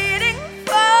been waiting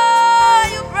for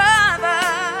you,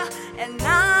 brother, and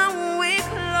now we're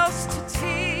close to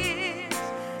tears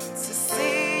to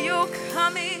see you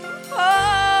coming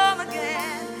home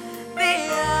again. The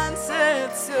answer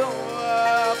to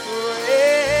our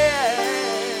prayer.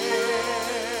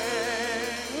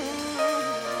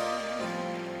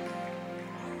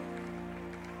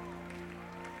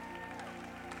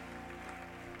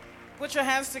 Put your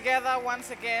hands together once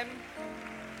again.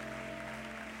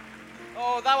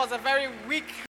 Oh, that was a very weak